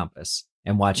beside a compass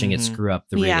and watching it screw up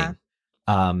the reading.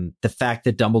 The fact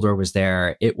that Dumbledore was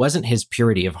there, it wasn't his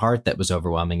purity of heart that was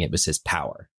overwhelming. It was his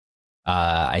power.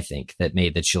 I think that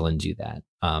made the Qilin do that.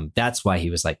 That's why he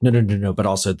was like, no. But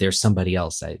also there's somebody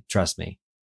else. Trust me.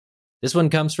 This one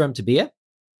comes from Tabia.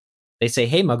 They say,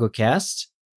 hey, MuggleCast.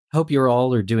 Hope you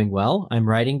all are doing well. I'm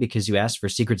writing because you asked for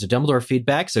Secrets of Dumbledore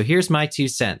feedback. So here's my 2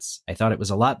 cents. I thought it was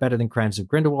a lot better than Crimes of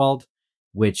Grindelwald,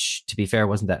 which, to be fair,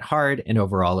 wasn't that hard. And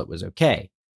overall, it was okay.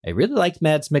 I really liked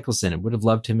Mads Mikkelsen and would have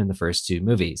loved him in the first 2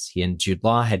 movies. He and Jude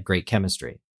Law had great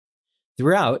chemistry.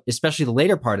 Throughout, especially the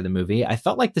later part of the movie, I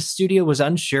felt like the studio was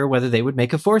unsure whether they would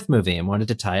make a 4th movie and wanted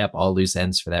to tie up all loose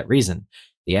ends for that reason.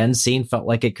 The end scene felt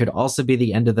like it could also be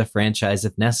the end of the franchise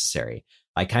if necessary.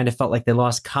 I kind of felt like they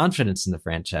lost confidence in the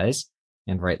franchise,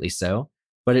 and rightly so,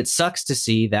 but it sucks to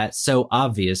see that so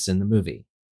obvious in the movie.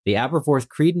 The Aberforth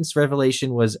Credence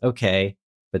revelation was okay,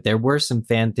 but there were some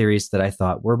fan theories that I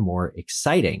thought were more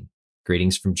exciting.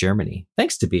 Greetings from Germany.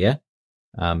 Thanks, Tabia.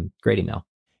 Great email.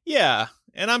 Yeah,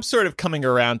 and I'm sort of coming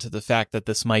around to the fact that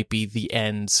this might be the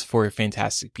end for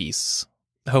Fantastic Beasts.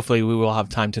 Hopefully we will have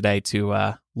time today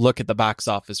to look at the box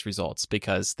office results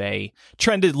because they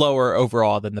trended lower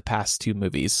overall than the past 2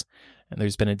 movies. And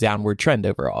there's been a downward trend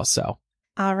overall, so.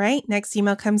 All right. Next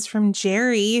email comes from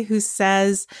Jerry, who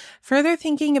says, further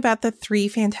thinking about the 3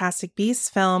 Fantastic Beasts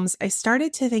films, I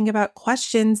started to think about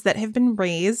questions that have been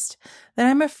raised that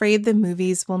I'm afraid the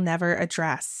movies will never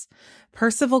address.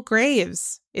 Percival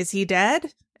Graves, is he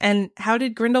dead? And how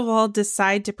did Grindelwald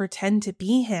decide to pretend to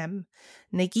be him?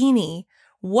 Nagini,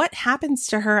 what happens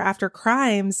to her after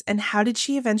Crimes, and how did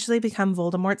she eventually become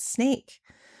Voldemort's snake?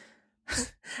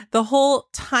 The whole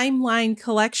timeline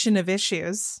collection of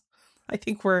issues. I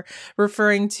think we're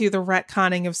referring to the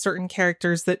retconning of certain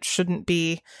characters that shouldn't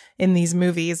be in these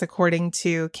movies, according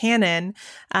to canon.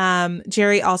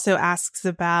 Jerry also asks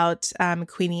about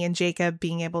Queenie and Jacob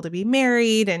being able to be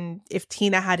married and if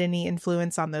Tina had any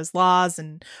influence on those laws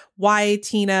and why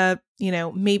Tina,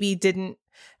 maybe didn't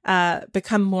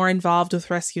become more involved with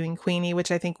rescuing Queenie,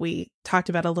 which I think we talked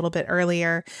about a little bit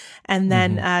earlier. And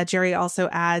then Jerry also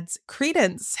adds,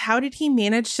 Credence, how did he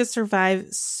manage to survive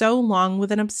so long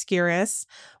with an Obscurus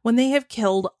when they have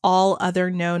killed all other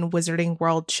known Wizarding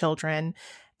World children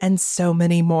and so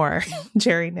many more?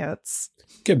 Jerry notes.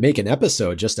 Could make an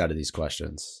episode just out of these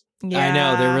questions. Yeah. I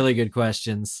know, they're really good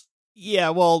questions. Yeah,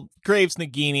 well, Graves,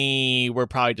 Nagini, we're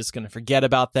probably just going to forget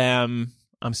about them.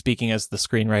 I'm speaking as the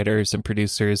screenwriters and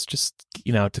producers, just,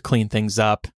 to clean things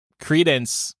up.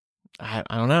 Credence, I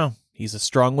don't know. He's a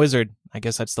strong wizard. I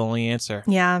guess that's the only answer.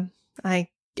 Yeah, I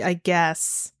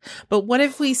guess. But what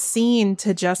have we seen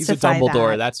to justify He's a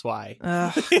Dumbledore, that? that's why.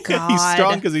 Oh, God. He's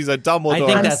strong because he's a Dumbledore. I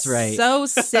think that's right. I'm so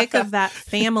sick of that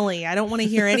family. I don't want to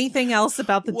hear anything else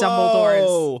about the Dumbledores.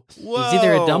 Whoa. He's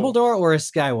either a Dumbledore or a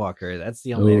Skywalker. That's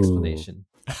the only explanation.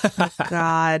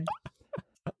 God.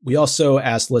 We also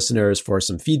asked listeners for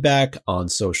some feedback on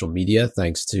social media.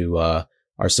 Thanks to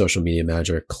our social media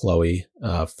manager, Chloe,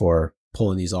 for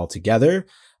pulling these all together.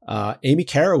 Amy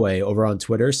Caraway over on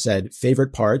Twitter said,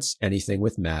 favorite parts, anything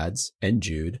with Mads and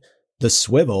Jude, the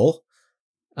swivel,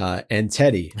 and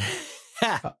Teddy.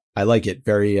 I like it.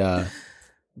 Very,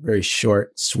 very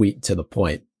short, sweet, to the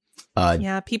point.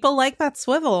 Yeah, people like that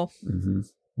swivel. Mm-hmm.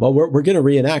 Well, we're going to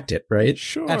reenact it, right?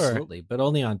 Sure. Absolutely, but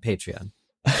only on Patreon.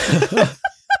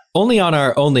 Only on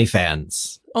our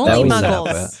OnlyFans. Only That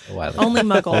Muggles. Only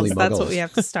Muggles. Only That's Muggles. what we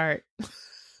have to start.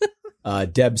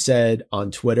 Deb said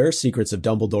on Twitter, Secrets of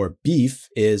Dumbledore beef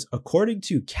is, according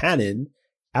to canon,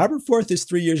 Aberforth is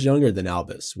 3 years younger than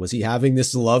Albus. Was he having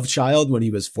this love child when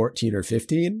he was 14 or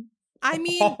 15? I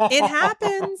mean, it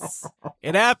happens.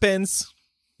 It happens.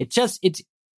 It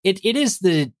is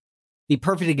the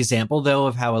perfect example, though,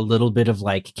 of how a little bit of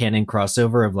like canon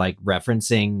crossover of like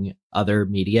referencing other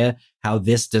media, how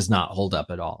this does not hold up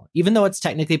at all. Even though it's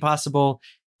technically possible,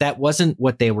 that wasn't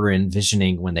what they were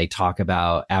envisioning when they talk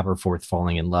about Aberforth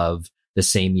falling in love the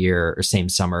same year or same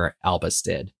summer Albus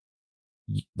did.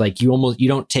 like you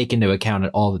don't take into account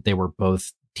at all that they were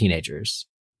both teenagers.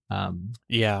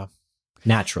 Yeah.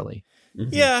 Naturally. Mhm.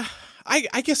 Yeah.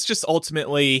 I guess just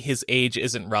ultimately his age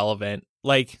isn't relevant.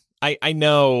 Like, I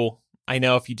know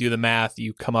if you do the math,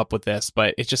 you come up with this,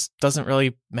 but it just doesn't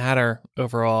really matter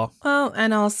overall. Well,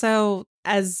 and also,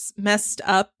 as messed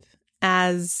up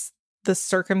as the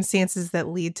circumstances that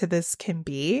lead to this can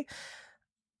be,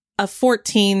 a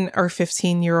 14 or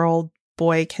 15-year-old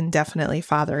boy can definitely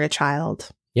father a child.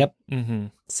 Yep. Mm-hmm.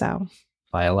 So,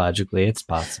 Biologically, it's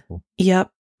possible.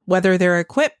 yep. Whether they're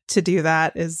equipped to do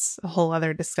that is a whole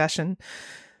other discussion.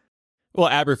 Well,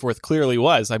 Aberforth clearly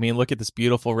was. I mean, look at this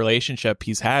beautiful relationship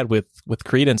he's had with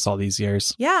Credence all these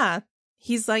years. Yeah.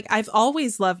 He's like, I've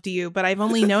always loved you, but I've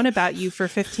only known about you for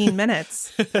 15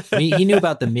 minutes. He knew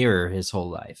about the mirror his whole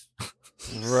life.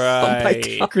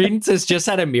 Right. Credence has just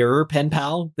had a mirror pen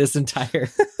pal this entire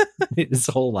his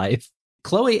whole life.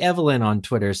 Chloe Evelyn on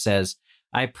Twitter says,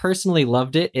 I personally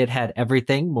loved it. It had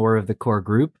everything, more of the core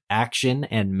group, action,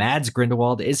 and Mads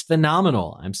Grindelwald is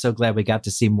phenomenal. I'm so glad we got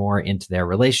to see more into their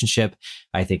relationship.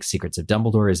 I think Secrets of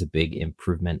Dumbledore is a big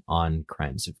improvement on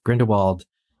Crimes of Grindelwald.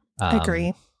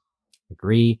 Agree.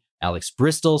 Alex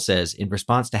Bristol says, in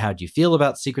response to how do you feel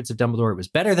about Secrets of Dumbledore, it was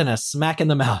better than a smack in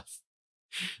the mouth.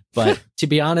 But to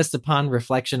be honest, upon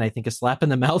reflection, I think a slap in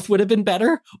the mouth would have been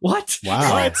better. What?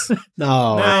 Wow. What?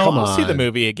 No, come I'll on. see the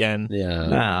movie again. Yeah,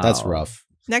 No. that's rough.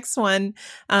 Next one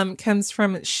comes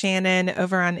from Shannon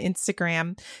over on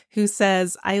Instagram, who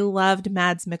says, I loved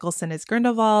Mads Mikkelsen as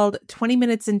Grindelwald. 20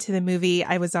 minutes into the movie,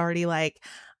 I was already like,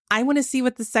 I want to see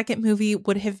what the second movie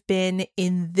would have been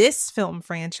in this film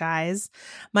franchise.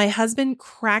 My husband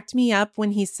cracked me up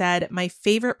when he said my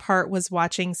favorite part was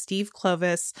watching Steve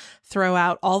Kloves throw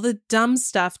out all the dumb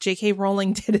stuff J.K.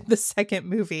 Rowling did in the second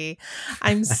movie.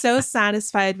 I'm so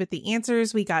satisfied with the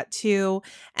answers we got too.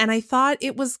 And I thought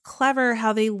it was clever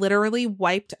how they literally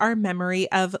wiped our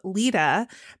memory of Lita,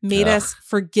 made us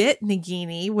forget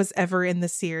Nagini was ever in the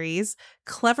series,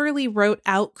 cleverly wrote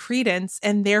out Credence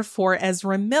and therefore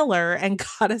Ezra Miller, and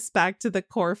got us back to the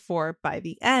core four by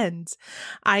the end.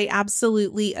 I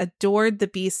absolutely adored the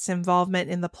Beast's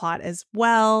involvement in the plot as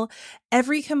well.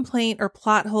 Every complaint or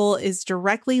plot hole is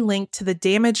directly linked to the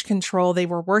damage control they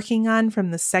were working on from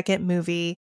the second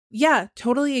movie. Yeah,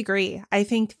 totally agree. I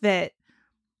think that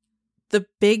the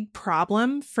big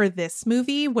problem for this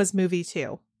movie was movie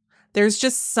 2. There's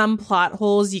just some plot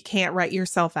holes you can't write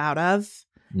yourself out of.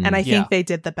 And I think they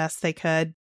did the best they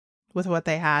could with what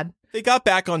they had. They got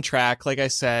back on track. Like I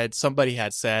said, somebody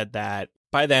had said that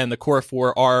by then the core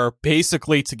four are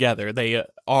basically together. They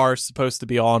are supposed to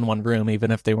be all in one room,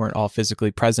 even if they weren't all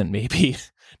physically present, maybe.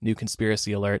 New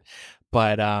conspiracy alert.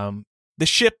 But the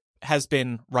ship has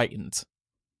been rightened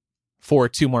for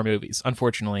 2 more movies.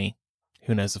 Unfortunately,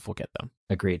 who knows if we'll get them.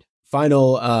 Agreed.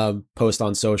 Final post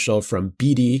on social from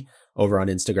BD over on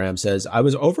Instagram says, I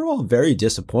was overall very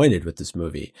disappointed with this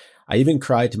movie. I even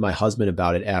cried to my husband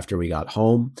about it after we got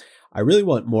home. I really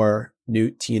want more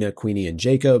Newt, Tina, Queenie, and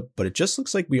Jacob, but it just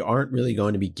looks like we aren't really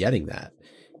going to be getting that.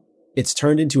 It's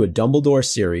turned into a Dumbledore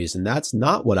series, and that's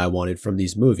not what I wanted from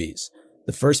these movies.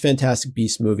 The first Fantastic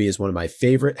Beasts movie is one of my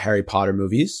favorite Harry Potter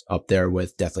movies, up there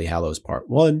with Deathly Hallows Part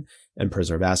 1 and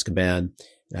Prisoner of Azkaban.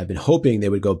 And I've been hoping they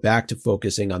would go back to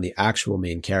focusing on the actual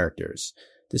main characters.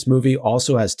 This movie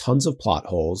also has tons of plot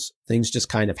holes. Things just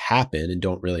kind of happen and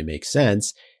don't really make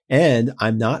sense. And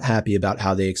I'm not happy about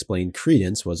how they explained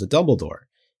Credence was a Dumbledore.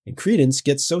 And Credence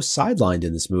gets so sidelined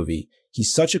in this movie.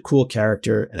 He's such a cool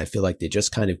character, and I feel like they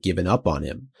just kind of given up on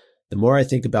him. The more I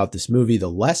think about this movie, the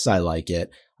less I like it.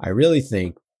 I really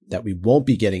think that we won't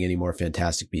be getting any more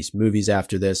Fantastic Beasts movies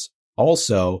after this.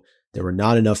 Also, there were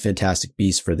not enough Fantastic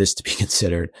Beasts for this to be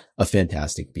considered a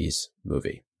Fantastic Beasts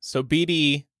movie. So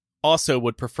BD also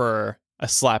would prefer a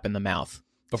slap in the mouth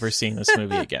over seeing this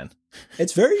movie again.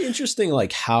 It's very interesting,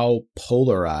 like how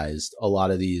polarized a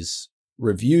lot of these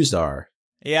reviews are.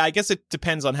 Yeah, I guess it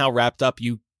depends on how wrapped up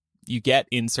you get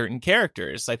in certain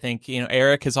characters. I think,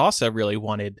 Eric has also really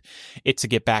wanted it to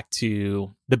get back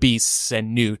to the Beasts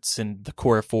and Newts and the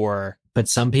core four. But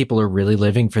some people are really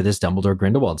living for this Dumbledore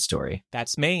Grindelwald story.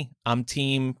 That's me. I'm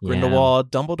team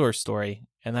Grindelwald Dumbledore story.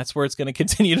 And that's where it's going to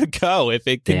continue to go if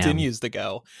it continues to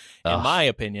go, in my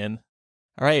opinion.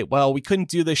 All right. Well, we couldn't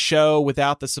do this show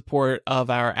without the support of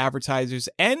our advertisers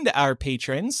and our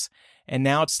patrons. And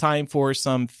now it's time for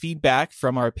some feedback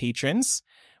from our patrons.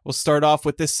 We'll start off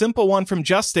with this simple one from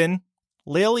Justin.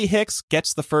 Laley Hicks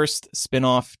gets the first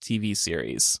spin-off TV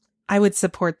series. I would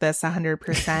support this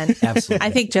 100%. Absolutely. I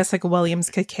think Jessica Williams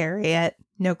could carry it.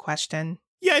 No question.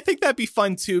 Yeah, I think that'd be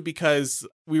fun, too, because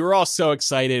we were all so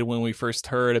excited when we first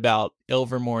heard about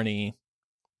Ilvermorny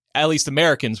at least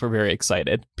Americans were very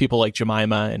excited. People like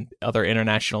Jemima and other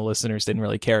international listeners didn't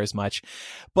really care as much.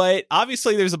 But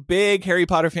obviously there's a big Harry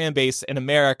Potter fan base in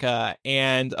America,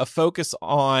 and a focus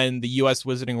on the US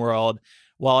Wizarding World,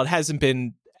 while it hasn't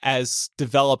been as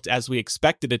developed as we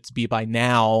expected it to be by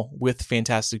now with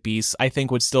Fantastic Beasts, I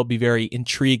think would still be very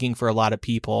intriguing for a lot of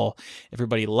people.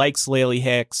 Everybody likes Laley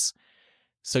Hicks.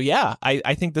 So yeah,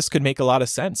 I think this could make a lot of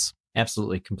sense.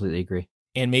 Absolutely. Completely agree.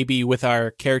 And maybe with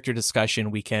our character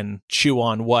discussion, we can chew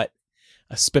on what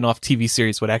a spin-off TV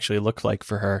series would actually look like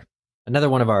for her. Another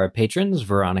one of our patrons,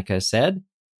 Veronica, said,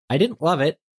 I didn't love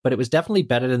it, but it was definitely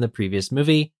better than the previous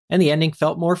movie, and the ending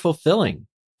felt more fulfilling.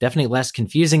 Definitely less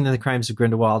confusing than the Crimes of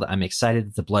Grindelwald. I'm excited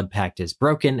that the Blood Pact is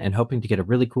broken and hoping to get a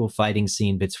really cool fighting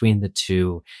scene between the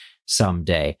two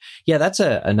someday. Yeah, that's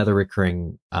another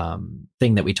recurring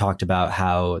thing that we talked about,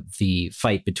 how the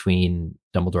fight between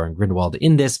Dumbledore and Grindelwald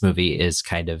in this movie is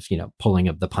kind of, pulling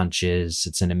of the punches.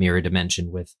 It's in a mirror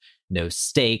dimension with no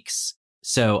stakes.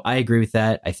 So I agree with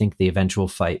that. I think the eventual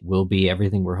fight will be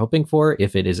everything we're hoping for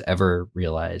if it is ever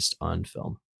realized on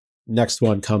film. Next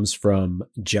one comes from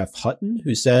Jeff Hutton,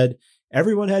 who said,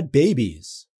 everyone had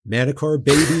babies. Manticore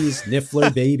babies,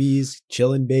 Niffler babies,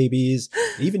 Qilin babies,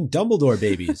 even Dumbledore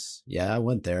babies. Yeah, I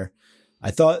went there.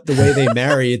 I thought the way they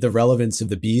married the relevance of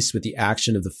the beast with the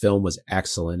action of the film was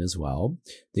excellent as well.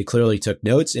 They clearly took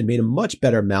notes and made a much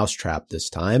better mousetrap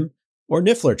this time, or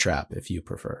Niffler trap if you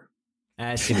prefer.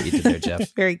 I see what you did there,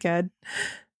 Jeff. Very good.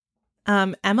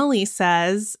 Emily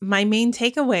says, my main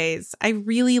takeaways. I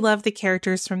really love the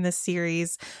characters from this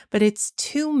series, but it's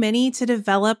too many to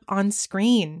develop on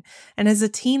screen. And as a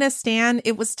Tina stan,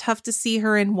 it was tough to see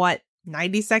her in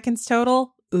 90 seconds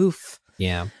total? Oof.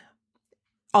 Yeah.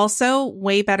 Also,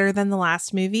 way better than the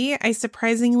last movie. I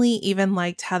surprisingly even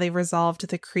liked how they resolved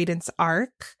the Credence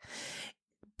arc.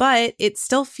 But it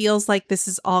still feels like this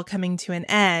is all coming to an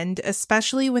end,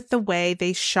 especially with the way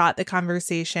they shot the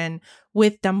conversation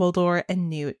with Dumbledore and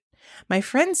Newt. My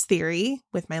friend's theory,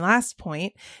 with my last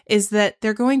point, is that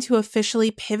they're going to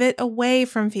officially pivot away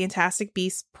from Fantastic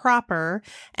Beasts proper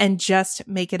and just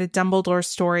make it a Dumbledore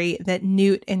story that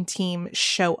Newt and team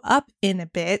show up in a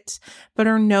bit, but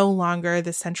are no longer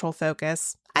the central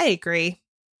focus. I agree.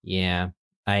 Yeah,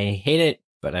 I hate it,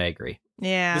 but I agree.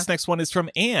 Yeah. This next one is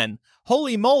from Anne.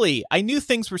 Holy moly, I knew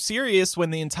things were serious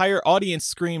when the entire audience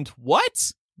screamed,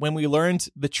 what? When we learned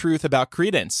the truth about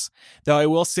Credence. Though I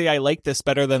will say I like this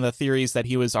better than the theories that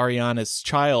he was Ariana's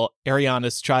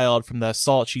child from the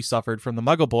assault she suffered from the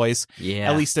Muggle boys.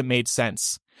 Yeah. At least it made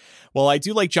sense. Well, I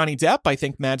do like Johnny Depp. I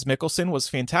think Mads Mikkelsen was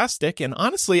fantastic. And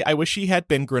honestly, I wish he had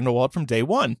been Grindelwald from day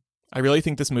one. I really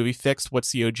think this movie fixed what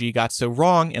COG got so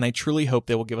wrong, and I truly hope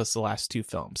they will give us the last two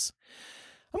films.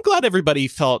 I'm glad everybody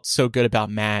felt so good about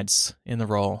Mads in the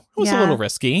role. It was a little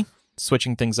risky,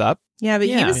 switching things up. Yeah, but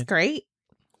he was great.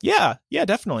 Yeah,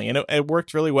 definitely. And it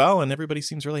worked really well, and everybody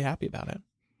seems really happy about it.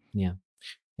 Yeah.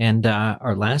 And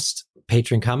our last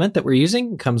patron comment that we're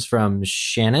using comes from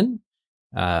Shannon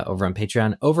over on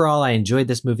Patreon. Overall, I enjoyed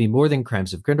this movie more than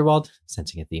Crimes of Grindelwald,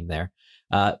 sensing a theme there,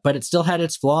 but it still had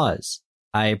its flaws.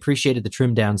 I appreciated the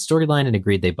trimmed down storyline and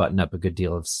agreed they button up a good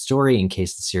deal of story in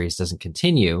case the series doesn't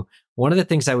continue. One of the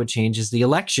things I would change is the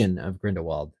election of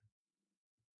Grindelwald.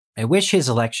 I wish his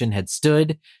election had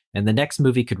stood, and the next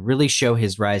movie could really show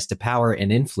his rise to power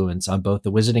and influence on both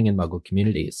the Wizarding and Muggle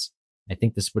communities. I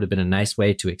think this would have been a nice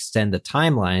way to extend the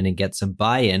timeline and get some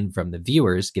buy-in from the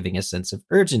viewers, giving a sense of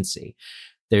urgency.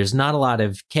 There's not a lot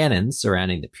of canon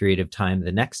surrounding the period of time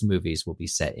the next movies will be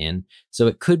set in, so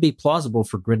it could be plausible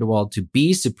for Grindelwald to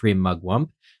be Supreme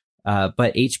Mugwump,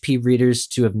 but HP readers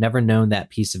to have never known that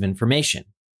piece of information.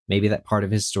 Maybe that part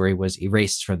of his story was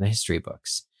erased from the history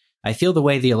books. I feel the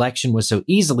way the election was so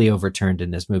easily overturned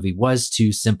in this movie was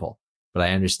too simple, but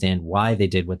I understand why they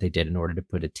did what they did in order to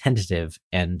put a tentative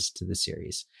end to the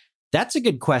series. That's a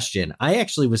good question. I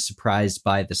actually was surprised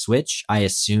by the switch. I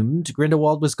assumed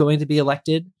Grindelwald was going to be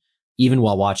elected, even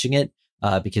while watching it,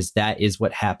 because that is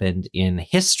what happened in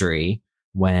history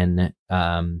when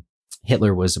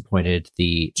Hitler was appointed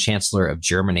the Chancellor of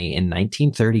Germany in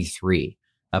 1933,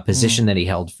 a position that he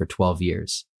held for 12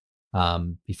 years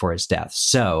before his death.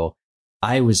 So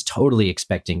I was totally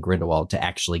expecting Grindelwald to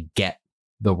actually get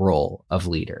the role of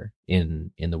leader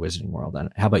in the Wizarding World.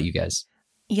 How about you guys?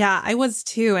 Yeah, I was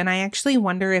too. And I actually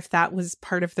wonder if that was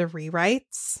part of the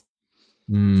rewrites.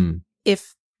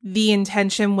 If the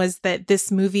intention was that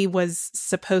this movie was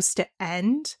supposed to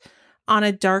end on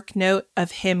a dark note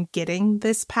of him getting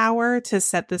this power to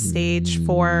set the stage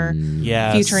for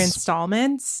future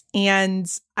installments. And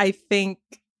I think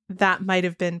that might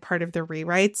have been part of the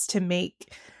rewrites to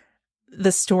make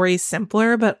the story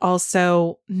simpler, but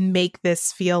also make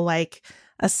this feel like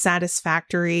a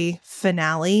satisfactory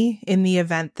finale in the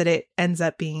event that it ends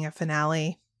up being a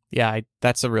finale. Yeah,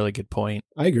 that's a really good point.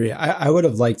 I agree. I would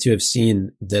have liked to have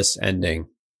seen this ending.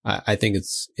 I think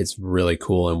it's really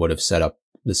cool and would have set up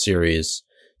the series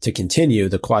to continue.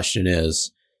 The question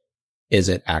is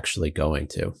it actually going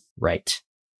to? Right.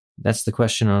 That's the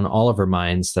question on all of our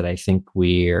minds that I think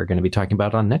we are going to be talking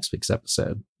about on next week's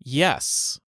episode.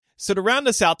 Yes. So to round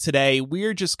us out today,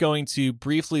 we're just going to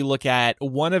briefly look at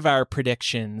one of our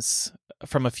predictions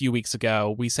from a few weeks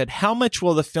ago. We said, how much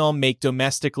will the film make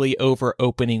domestically over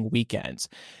opening weekend?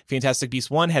 Fantastic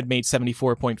Beasts 1 had made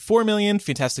 $74.4 million.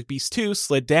 Fantastic Beasts 2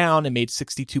 slid down and made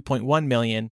 $62.1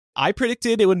 million. I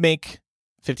predicted it would make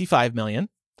 $55 million.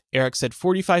 Eric said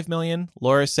 $45 million.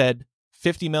 Laura said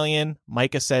 $50 million.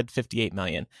 Micah said $58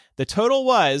 million. The total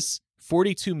was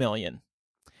 $42 million.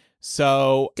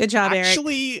 So good job,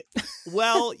 actually, Eric.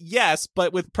 Well, yes,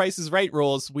 but with Price is Right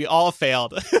rules, we all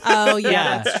failed. Oh,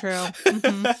 yeah, that's true.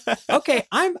 Mm-hmm. Okay,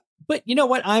 but you know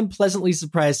what? I'm pleasantly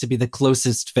surprised to be the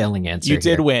closest failing answer. You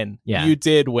did here. win. Yeah. You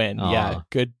did win. Aww.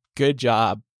 Yeah. Good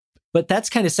job. But that's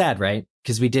kind of sad, right?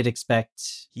 Because we did expect.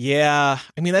 Yeah.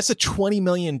 I mean, that's a 20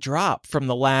 million drop from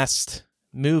the last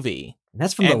movie. And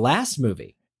that's from the last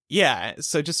movie. Yeah,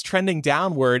 so just trending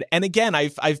downward. And again,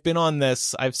 I've been on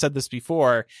this, I've said this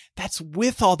before, that's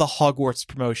with all the Hogwarts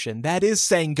promotion. That is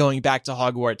saying going back to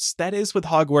Hogwarts. That is with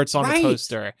Hogwarts on the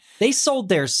poster. They sold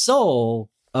their soul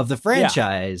of the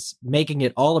franchise, making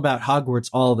it all about Hogwarts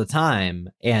all the time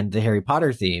and the Harry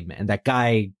Potter theme and that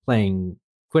guy playing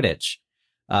Quidditch.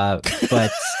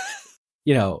 But,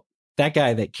 you know, that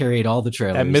guy that carried all the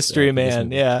trailers. That mystery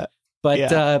man, yeah. But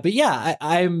yeah,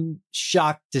 I'm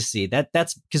shocked to see that.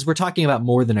 That's because we're talking about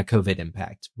more than a COVID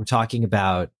impact. We're talking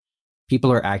about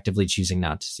people are actively choosing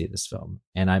not to see this film,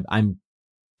 and I'm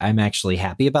actually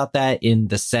happy about that in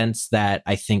the sense that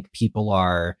I think people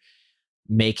are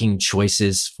making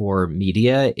choices for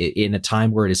media in a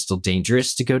time where it is still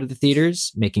dangerous to go to the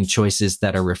theaters, making choices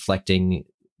that are reflecting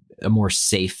a more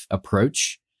safe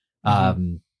approach.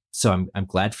 Mm-hmm. So I'm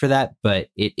glad for that, but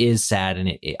it is sad,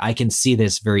 and I can see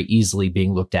this very easily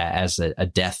being looked at as a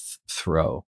death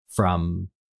throw from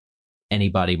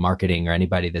anybody marketing or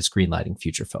anybody that's greenlighting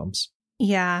future films.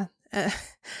 Yeah.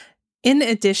 In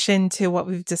addition to what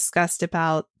we've discussed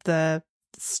about the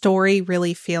story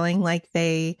really feeling like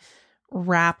they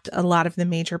wrapped a lot of the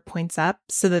major points up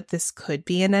so that this could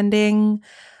be an ending,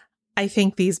 I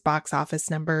think these box office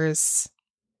numbers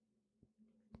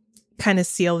kind of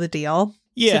seal the deal.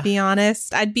 Yeah. To be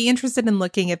honest, I'd be interested in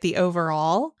looking at the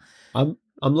overall. I'm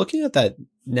looking at that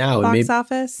now. Box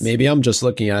office. Maybe I'm just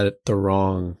looking at it the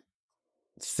wrong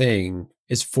thing.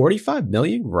 Is 45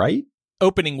 million right?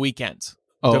 Opening weekend.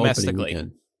 Domestically. Opening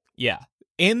weekend. Yeah.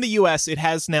 In the US, it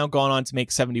has now gone on to make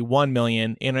 71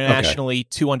 million. Internationally,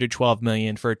 212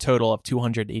 million for a total of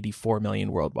 284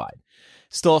 million worldwide.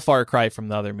 Still a far cry from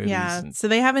the other movies. Yeah. So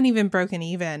they haven't even broken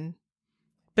even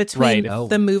between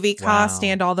the movie cost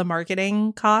and all the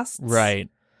marketing costs. Right.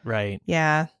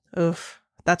 Yeah. Oof.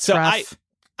 That's so rough.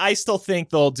 I still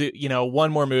think they'll do,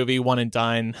 one more movie, one and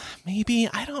done. Maybe.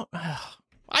 I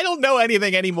don't know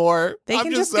anything anymore. They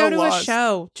can just go to a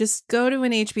show. Just go to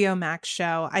an HBO Max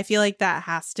show. I feel like that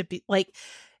has to be like,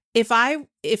 if I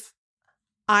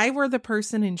were the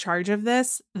person in charge of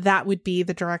this, that would be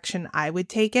the direction I would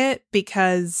take it,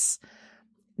 because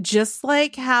just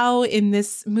like how in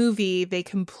this movie they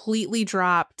completely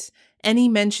dropped any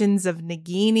mentions of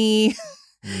Nagini,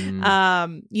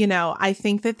 I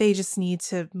think that they just need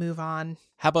to move on.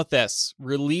 How about this?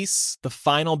 Release the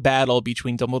final battle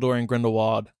between Dumbledore and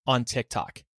Grindelwald on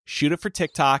TikTok. Shoot it for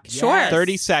TikTok. Sure.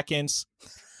 30 seconds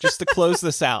just to close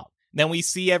this out. Then we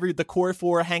see the core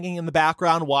four hanging in the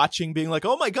background watching, being like,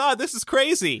 oh my God, this is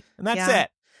crazy. And that's it.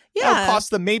 Yeah. That would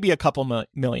cost them maybe a couple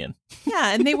million.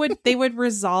 Yeah, and they would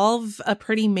resolve a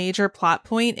pretty major plot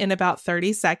point in about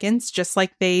 30 seconds, just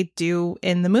like they do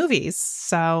in the movies.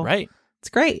 So it's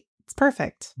great. It's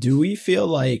perfect. Do we feel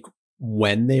like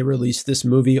when they release this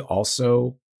movie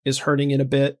also is hurting it a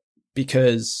bit?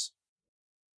 Because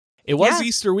it was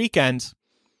Easter weekend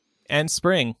and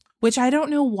spring. Which I don't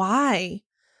know why.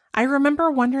 I remember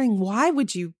wondering, why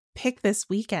would you pick this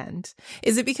weekend?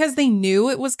 Is it because they knew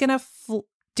it was going to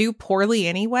do poorly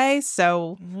anyway?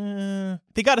 So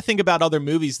they got to think about other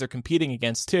movies they're competing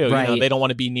against too. Right. They don't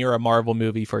want to be near a Marvel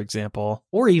movie, for example,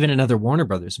 or even another Warner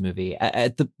Brothers movie.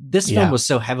 This film was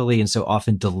so heavily and so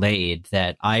often delayed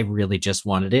that I really just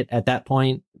wanted it at that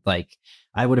point. Like,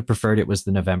 I would have preferred it was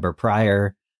the November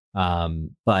prior,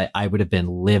 but I would have been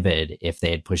livid if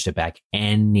they had pushed it back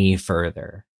any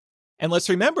further. And let's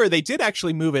remember, they did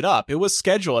actually move it up. It was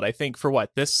scheduled, I think, for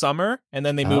this summer? And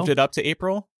then they moved it up to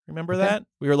April. Remember that?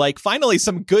 We were like, finally,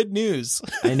 some good news.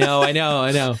 I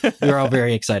know. We were all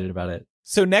very excited about it.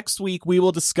 So next week, we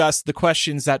will discuss the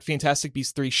questions that Fantastic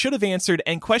Beasts 3 should have answered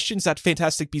and questions that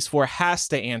Fantastic Beasts 4 has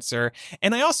to answer.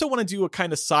 And I also want to do a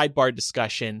kind of sidebar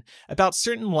discussion about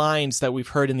certain lines that we've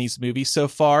heard in these movies so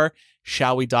far.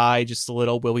 Shall we die just a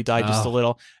little? Will we die just a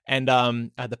little? And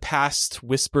the past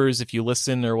whispers, if you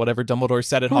listen, or whatever Dumbledore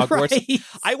said at Hogwarts. Right.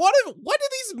 What do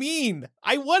these mean?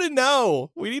 I want to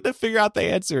know. We need to figure out the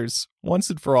answers once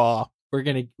and for all. We're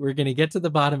gonna get to the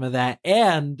bottom of that,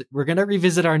 and we're gonna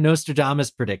revisit our Nostradamus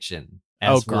prediction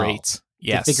as well. Great.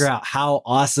 Yes. To figure out how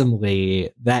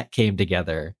awesomely that came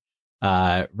together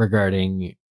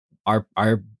regarding our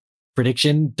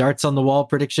prediction, darts on the wall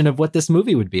prediction of what this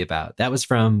movie would be about. That was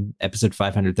from episode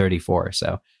 534,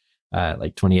 so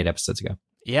like 28 episodes ago.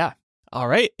 Yeah. All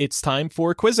right, it's time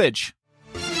for Quizzage.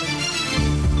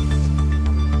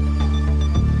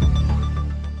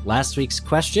 Last week's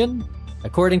question: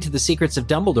 according to the Secrets of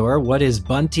Dumbledore, what is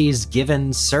Bunty's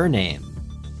given surname?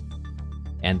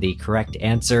 And the correct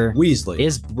answer Weasley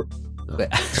is.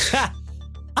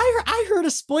 I heard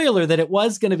a spoiler that it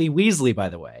was going to be Weasley, by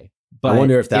the way. But I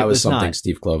wonder if that was something not.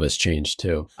 Steve Clovis changed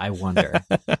too. I wonder.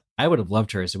 I would have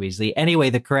loved her as Weasley. Anyway,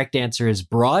 the correct answer is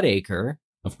Broadacre.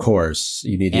 Of course,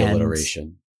 you need the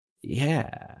alliteration.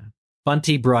 Yeah,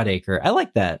 Bunty Broadacre. I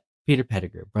like that. Peter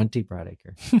Pettigrew, Bunty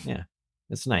Broadacre. Yeah.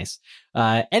 It's nice.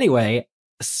 Anyway,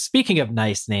 speaking of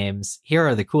nice names, here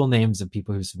are the cool names of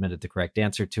people who submitted the correct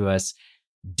answer to us.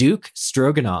 Duke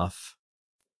Stroganoff,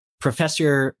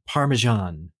 Professor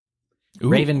Parmesan,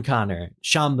 Raven Connor,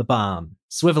 Sham the Bomb,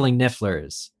 Swiveling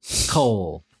Nifflers,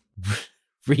 Cole,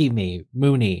 Remy,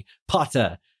 Mooney,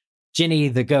 Potta, Ginny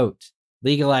the Goat,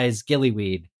 Legalize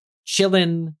Gillyweed,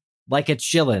 Qilin Like a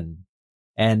Chillin,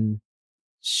 and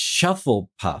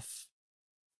Shufflepuff,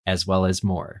 as well as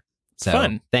more. So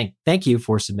fun. Thank you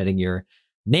for submitting your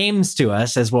names to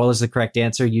us, as well as the correct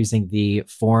answer using the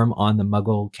form on the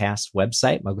MuggleCast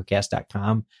website,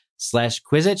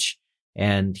 mugglecast.com/Quizzitch.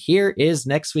 And here is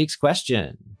next week's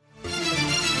question.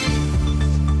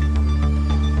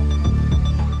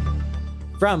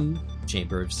 From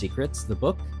Chamber of Secrets, the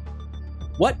book.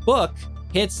 What book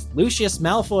hits Lucius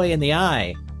Malfoy in the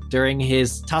eye during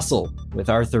his tussle with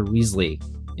Arthur Weasley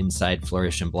inside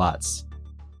Flourish and Blots?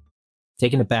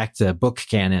 Taking it back to book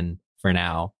canon for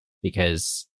now,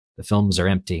 because the films are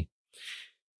empty.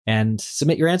 And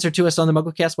submit your answer to us on the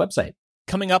MuggleCast website.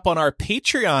 Coming up on our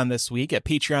Patreon this week at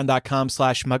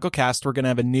patreon.com/MuggleCast, we're going to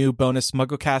have a new bonus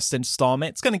MuggleCast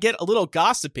installment. It's going to get a little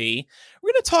gossipy.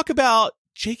 We're going to talk about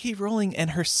J.K. Rowling and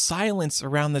her silence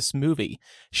around this movie.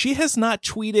 She has not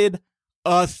tweeted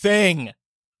a thing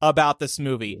about this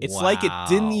movie. It's like it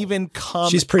didn't even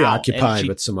come. She's preoccupied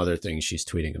with some other things she's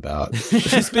tweeting about.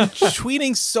 She's been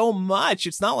tweeting so much.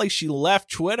 It's not like she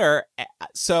left Twitter.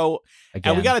 So,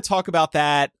 and we got to talk about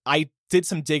that. I did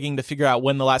some digging to figure out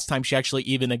when the last time she actually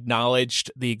even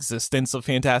acknowledged the existence of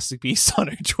Fantastic Beasts on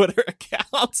her Twitter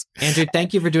account. Andrew,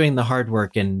 thank you for doing the hard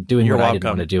work and doing You're what welcome. I didn't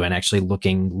want to do and actually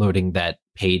loading that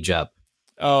page up.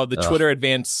 Oh, the Twitter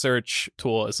advanced search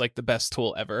tool is like the best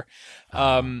tool ever.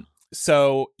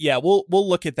 So yeah, we'll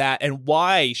look at that and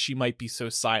why she might be so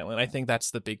silent. I think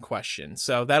that's the big question.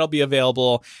 So that'll be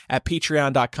available at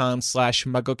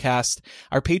patreon.com/MuggleCast.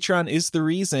 Our Patreon is the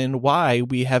reason why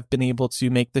we have been able to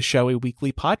make the show a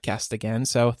weekly podcast again.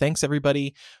 So thanks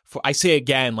everybody for, I say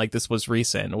again, like this was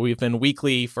recent. We've been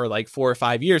weekly for like 4 or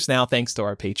 5 years now, thanks to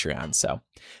our Patreon. So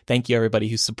thank you everybody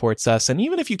who supports us. And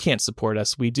even if you can't support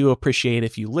us, we do appreciate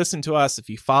if you listen to us, if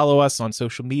you follow us on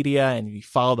social media, and if you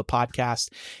follow the podcast.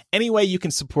 Any way you can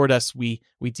support us, we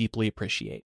deeply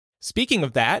appreciate. Speaking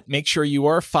of that, make sure you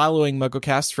are following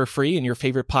MuggleCast for free in your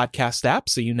favorite podcast app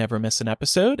so you never miss an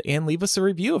episode, and leave us a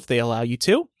review if they allow you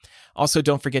to. Also,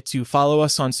 don't forget to follow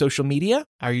us on social media.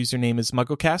 Our username is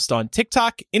MuggleCast on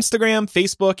TikTok, Instagram,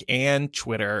 Facebook, and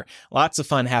Twitter. Lots of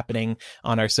fun happening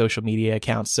on our social media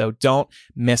accounts, so don't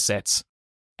miss it.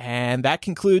 And that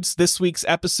concludes this week's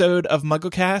episode of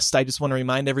MuggleCast. I just want to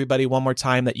remind everybody one more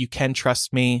time that you can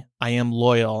trust me. I am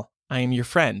loyal. I am your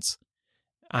friend.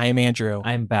 I am Andrew.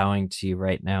 I'm bowing to you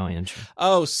right now, Andrew.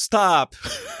 Oh, stop.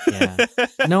 Yeah.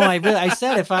 No, I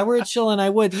said if I were a Qilin, I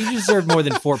would. You deserve more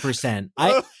than 4%.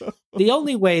 The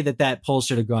only way that poll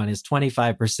should have gone is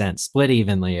 25%, split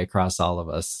evenly across all of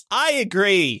us. I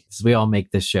agree. Because we all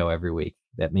make this show every week.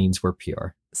 That means we're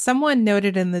pure. Someone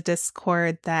noted in the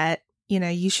Discord that,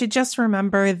 you should just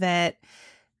remember that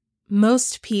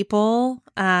most people,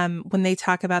 when they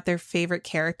talk about their favorite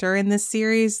character in this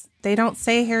series, they don't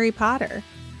say Harry Potter.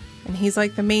 and he's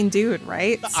like the main dude,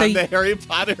 right? I'm the Harry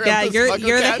Potter. Yeah, of you're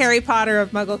You're the Harry Potter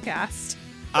of MuggleCast.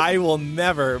 I will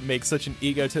never make such an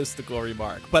egotistical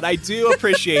remark, but I do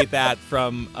appreciate that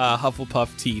from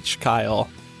Hufflepuff Teach, Kyle,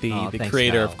 the thanks,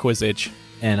 creator Kyle. of Quizzitch.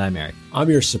 And I'm Eric. I'm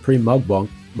your supreme mugwunk,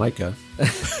 Micah.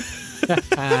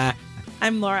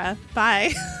 I'm Laura.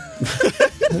 Bye.